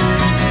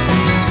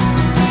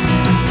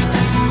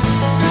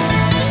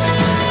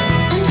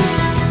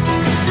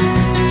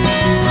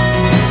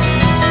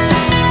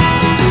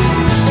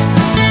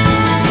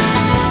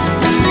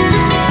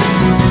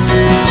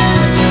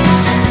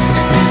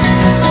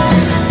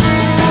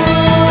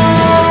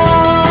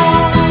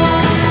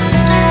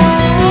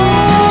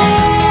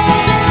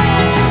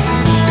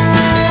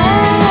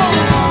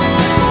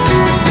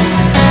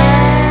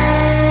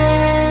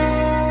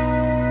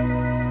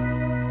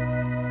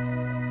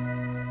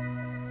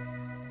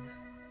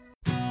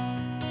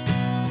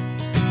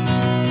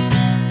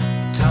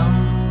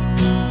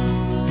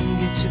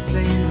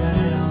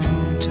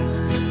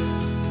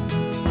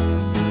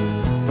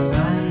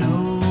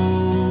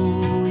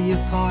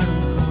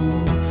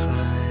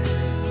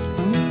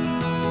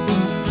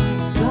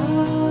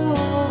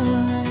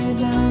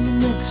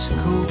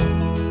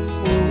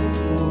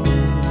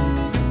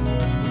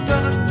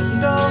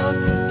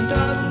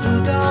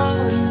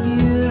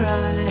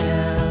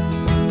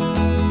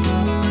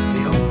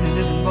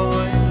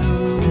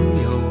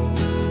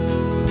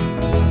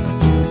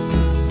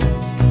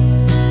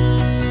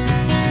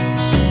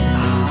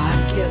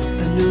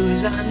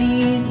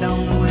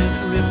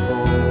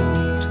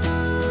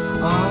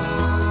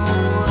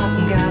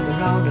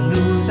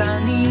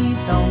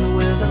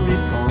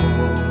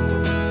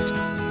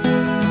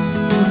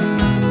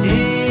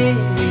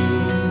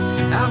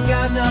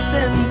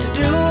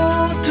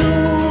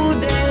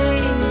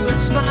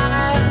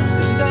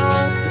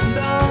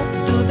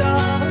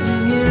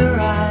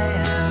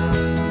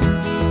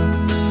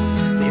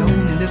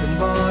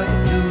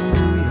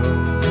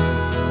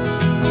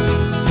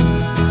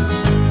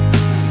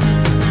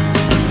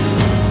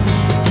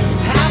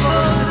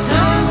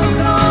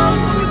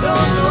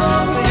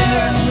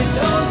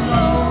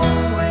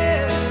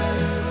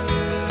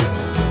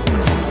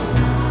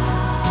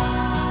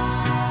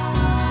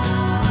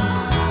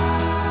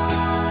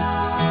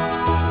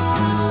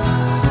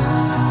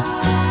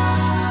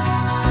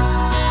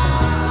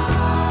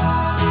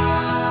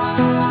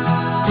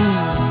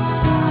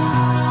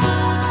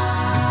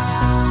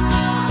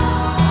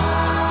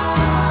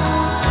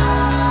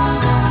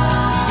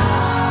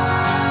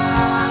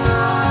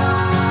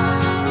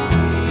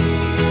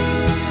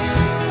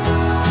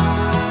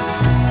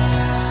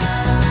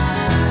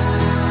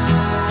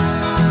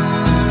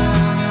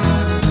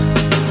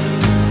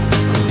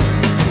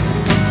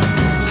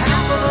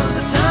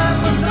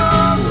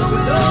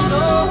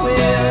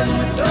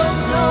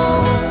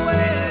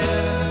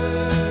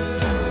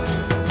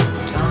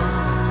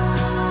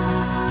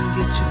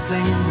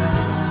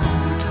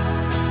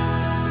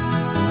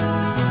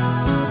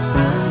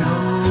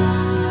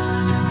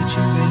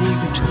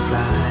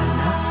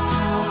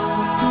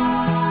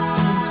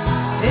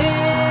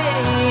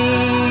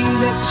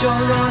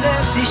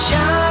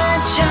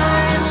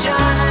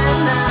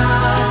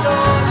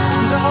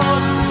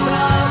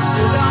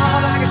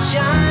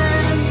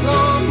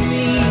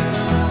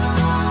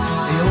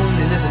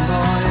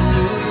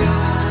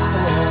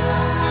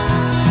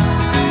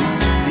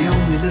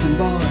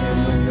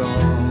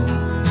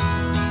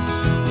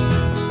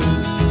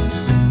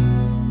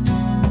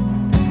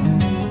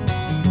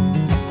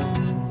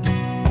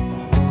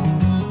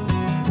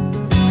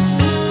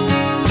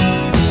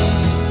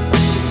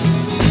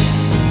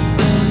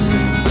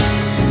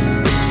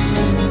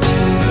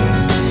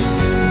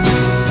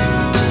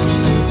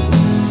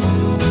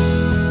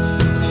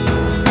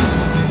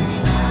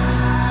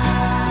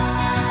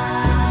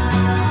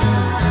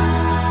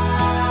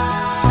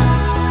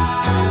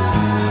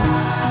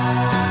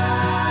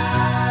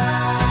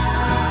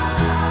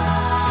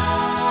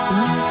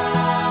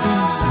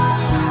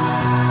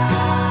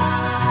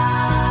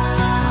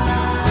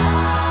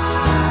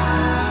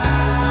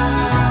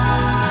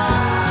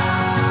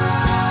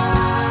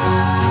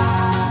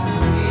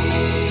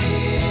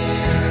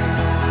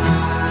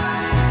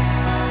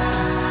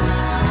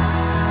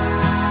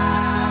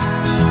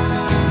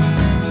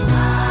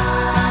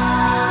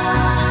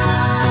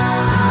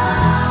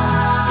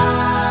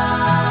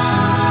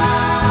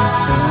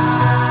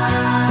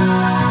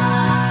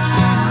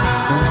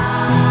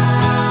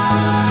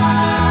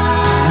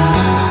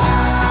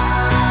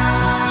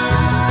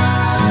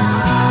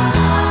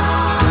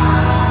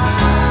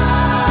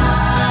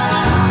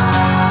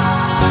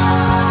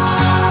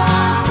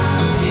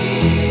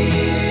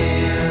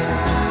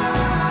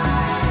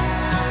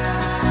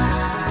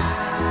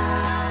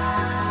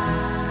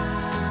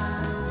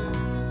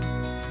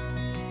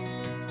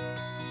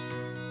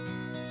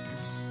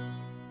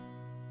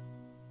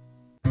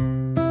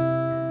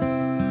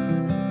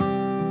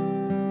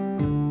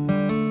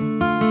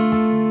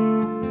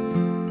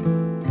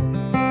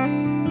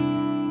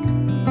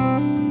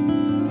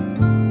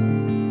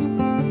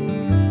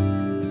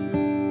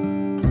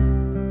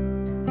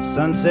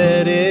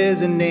 Sunset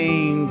is an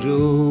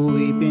angel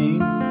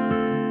weeping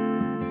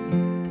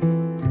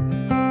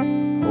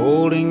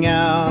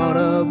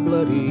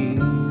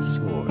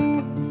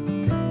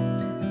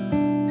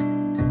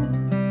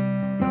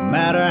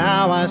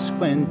twice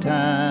when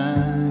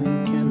I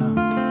cannot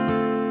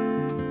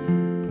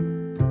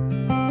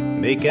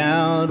make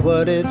out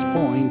what it's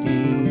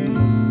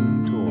pointing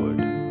toward.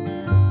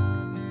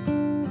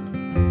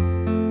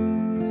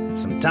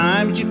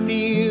 Sometimes you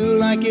feel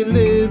like you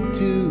lived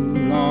too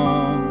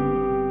long.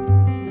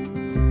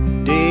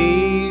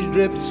 Days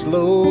drip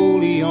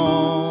slowly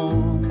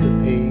on the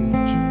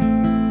page.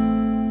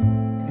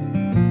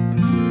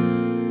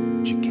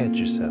 But you catch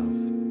yourself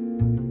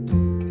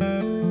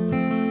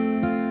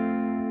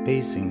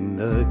pacing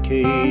the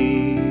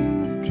cage.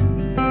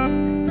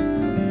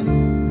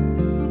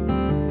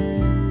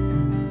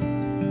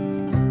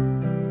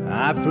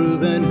 I've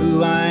proven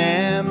who I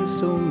am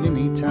so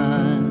many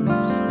times.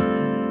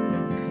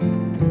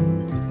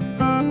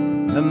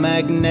 The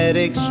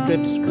magnetic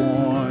strip's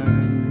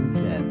worn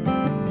thin,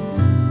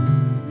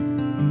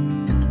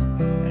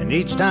 and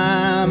each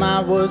time I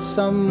was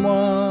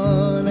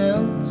someone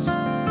else,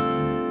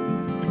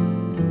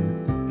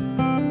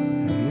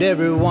 and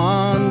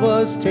everyone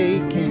was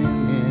taken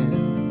in.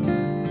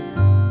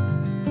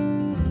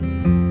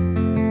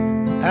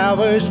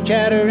 Powers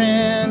chatter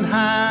in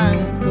high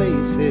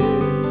places,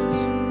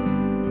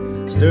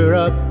 stir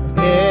up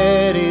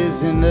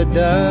eddies in the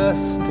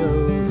dust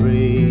of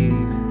rage.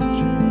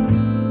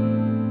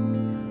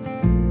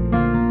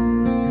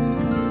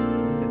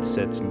 That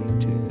sets me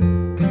to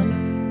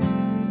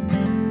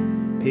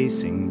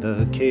pacing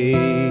the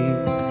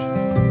cage.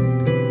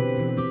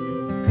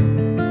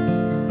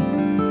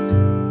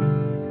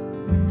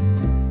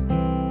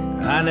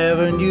 I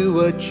never knew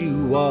what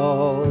you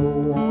all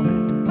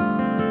wanted,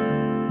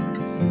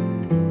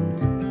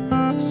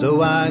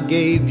 so I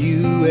gave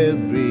you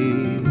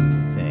everything,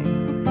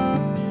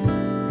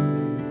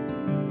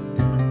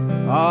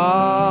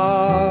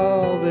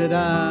 all that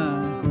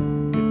I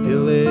could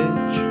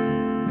pillage,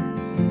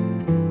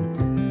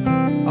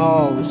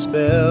 all the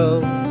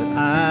spells that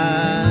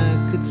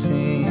I could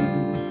sing.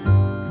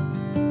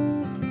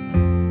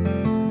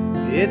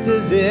 It's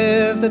as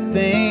if the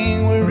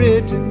thing were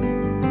written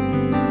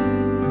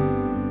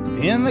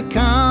in the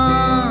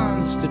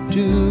Constitution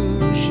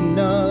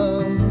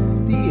of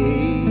the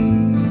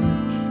age.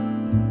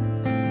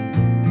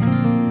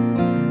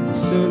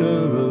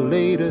 Sooner or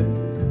later,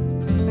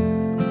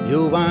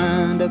 you'll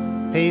wind up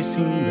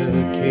pacing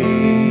the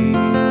cage.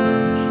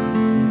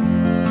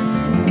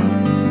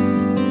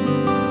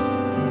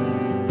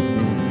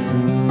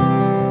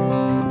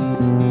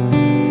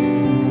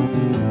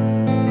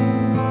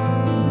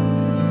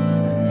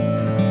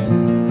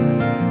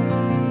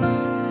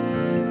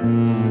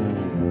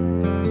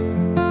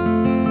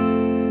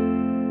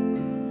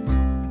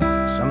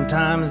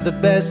 Sometimes the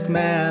best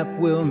map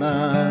will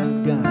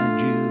not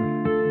guide you.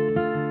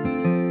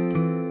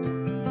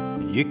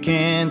 You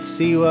can't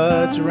see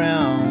what's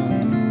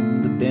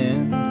around the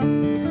bend.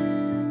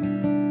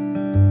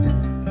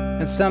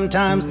 And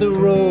sometimes the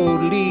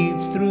road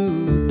leads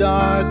through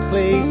dark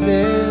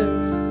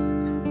places,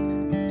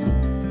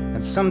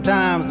 and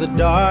sometimes the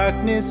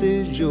darkness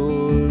is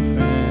your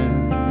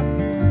friend.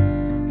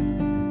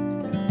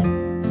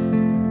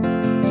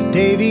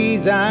 Today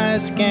these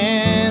eyes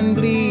scan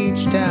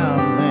bleached out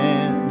land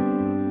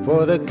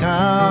for the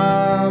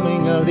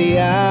coming of the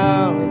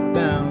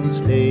outbound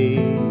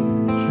stage.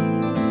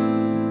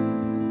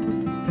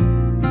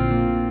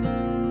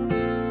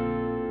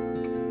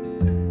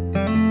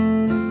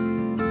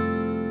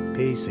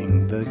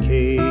 Pacing the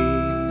cage.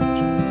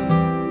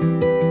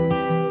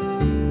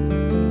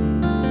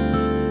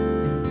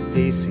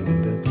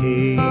 Pacing the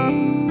cage.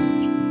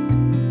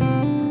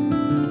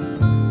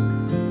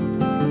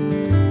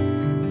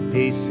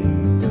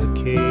 Pacing the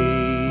cage.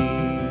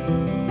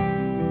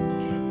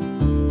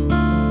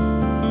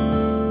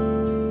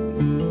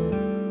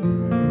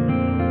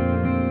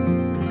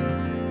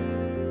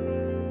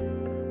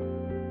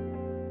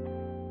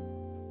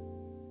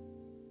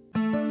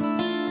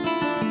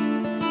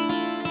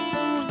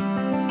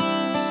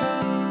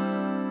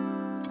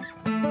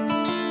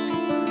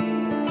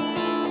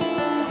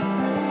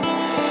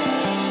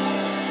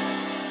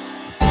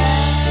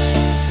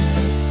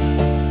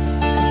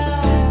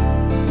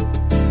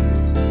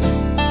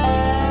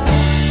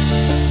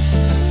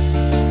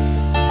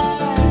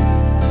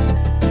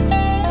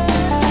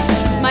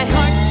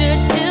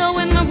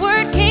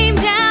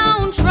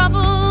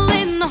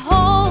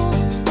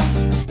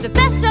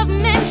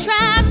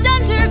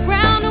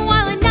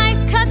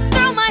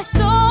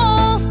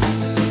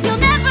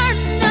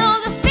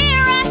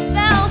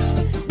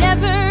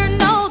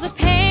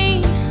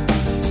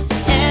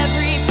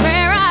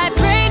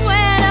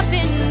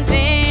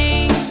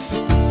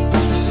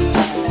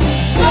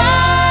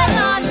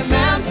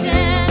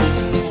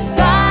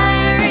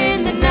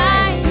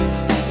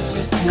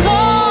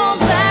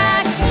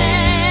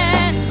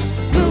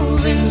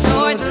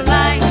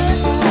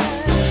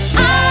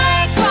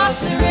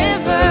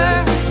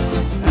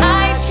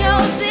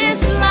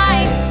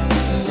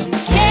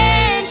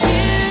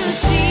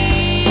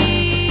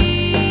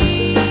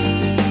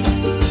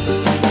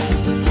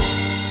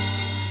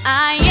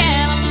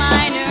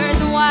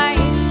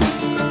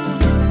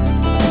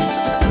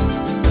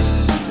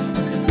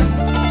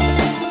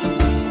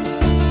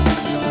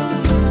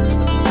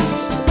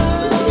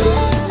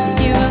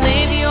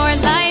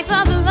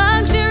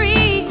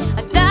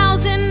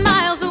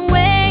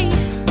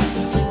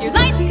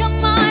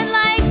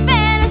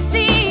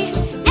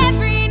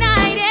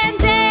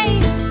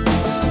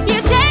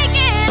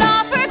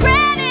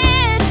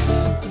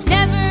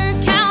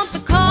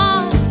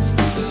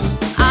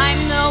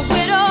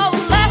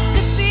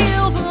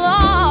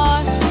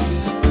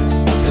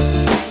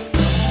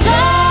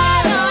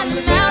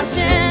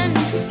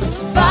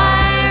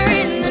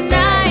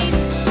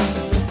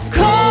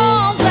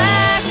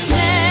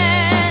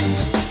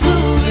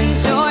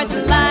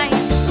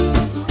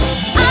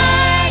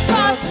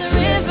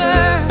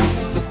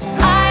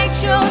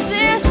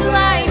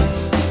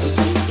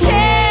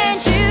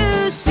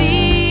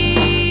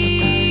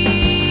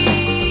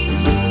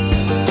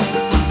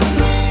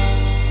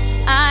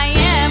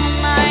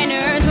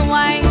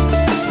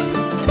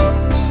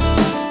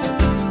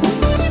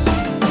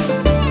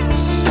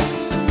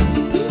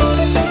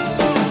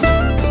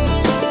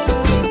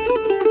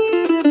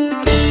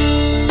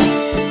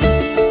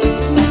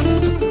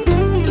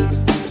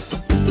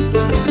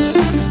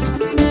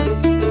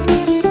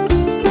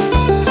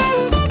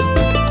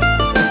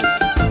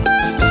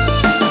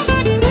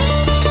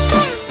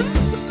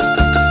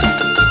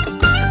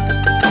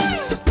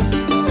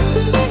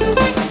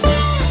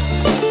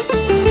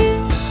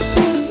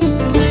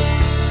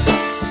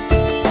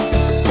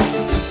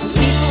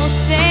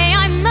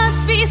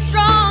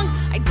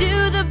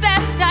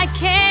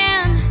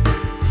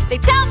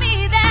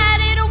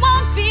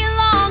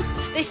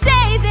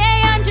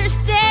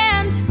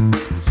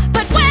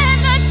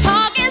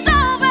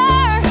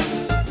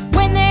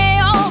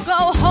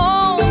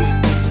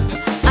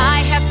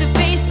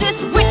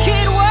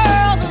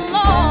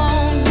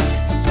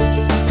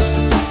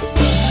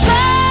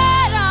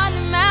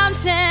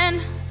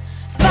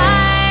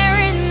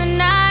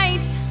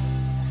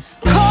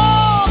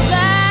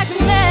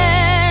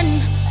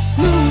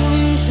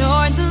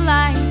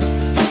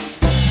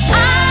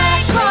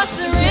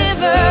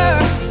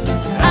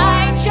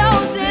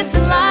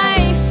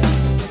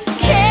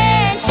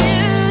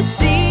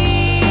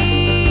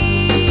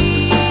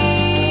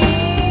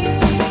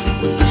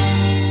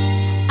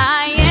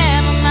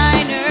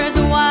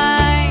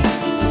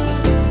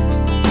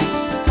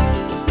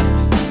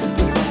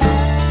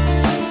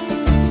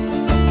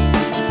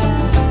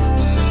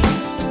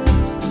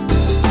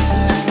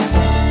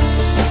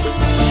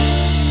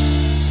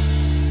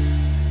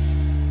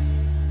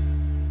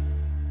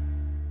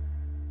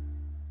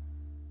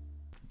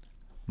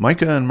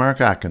 Micah and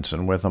Mark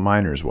Atkinson with A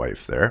Miner's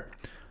Wife there.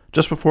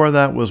 Just before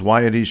that was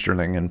Wyatt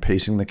Easterling and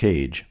Pacing the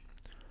Cage.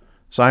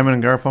 Simon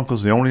and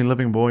Garfunkel's The Only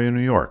Living Boy in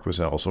New York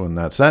was also in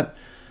that set,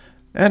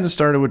 and it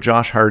started with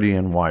Josh Harty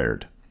and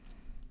Wired.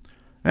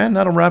 And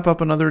that'll wrap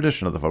up another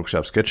edition of the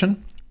Folkchef's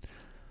Kitchen.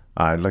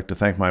 I'd like to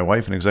thank my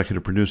wife and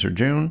executive producer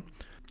June,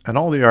 and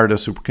all the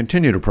artists who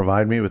continue to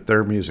provide me with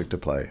their music to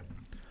play.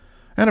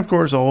 And of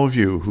course all of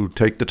you who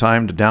take the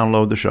time to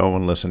download the show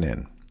and listen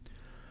in.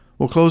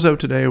 We'll close out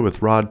today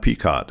with Rod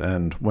Picott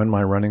and When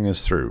My Running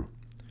Is Through.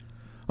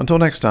 Until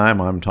next time,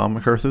 I'm Tom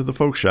MacArthur, the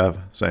Folkchef,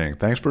 saying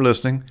thanks for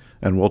listening,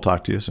 and we'll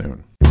talk to you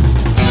soon.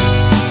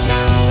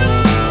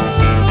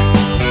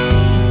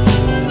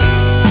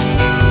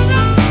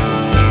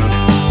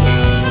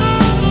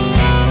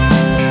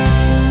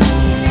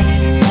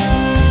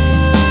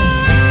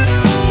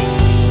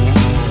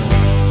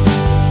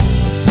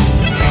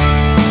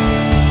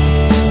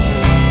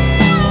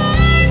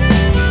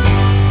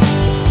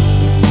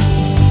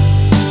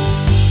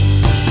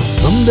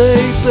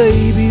 Someday,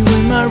 baby,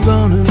 when my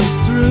running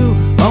is through,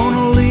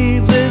 gonna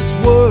leave this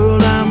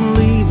world, I'm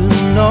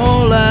leaving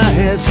all I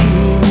have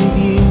here with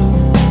you,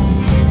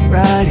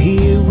 right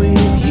here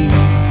with you.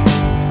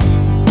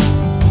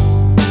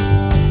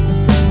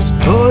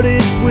 Start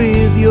it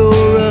with your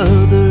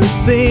other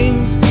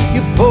things,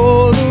 your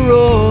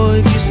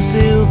Polaroid, your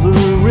silver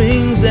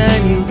rings,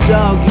 and your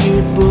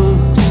dog-eared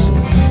books,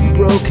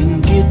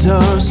 broken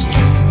guitar strings.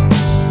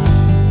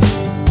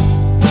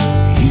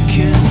 You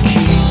can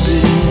keep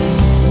it,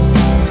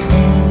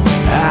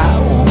 I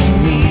won't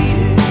need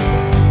it.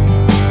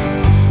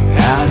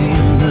 Out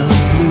in the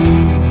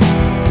blue,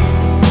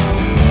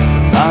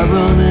 my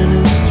running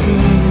is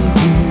through.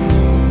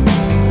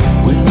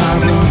 When my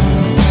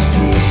running is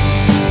through,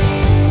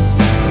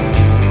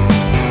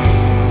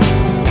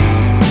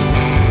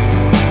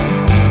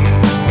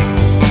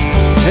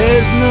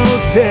 there's no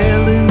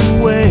telling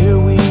where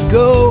we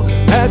go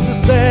past the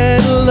sad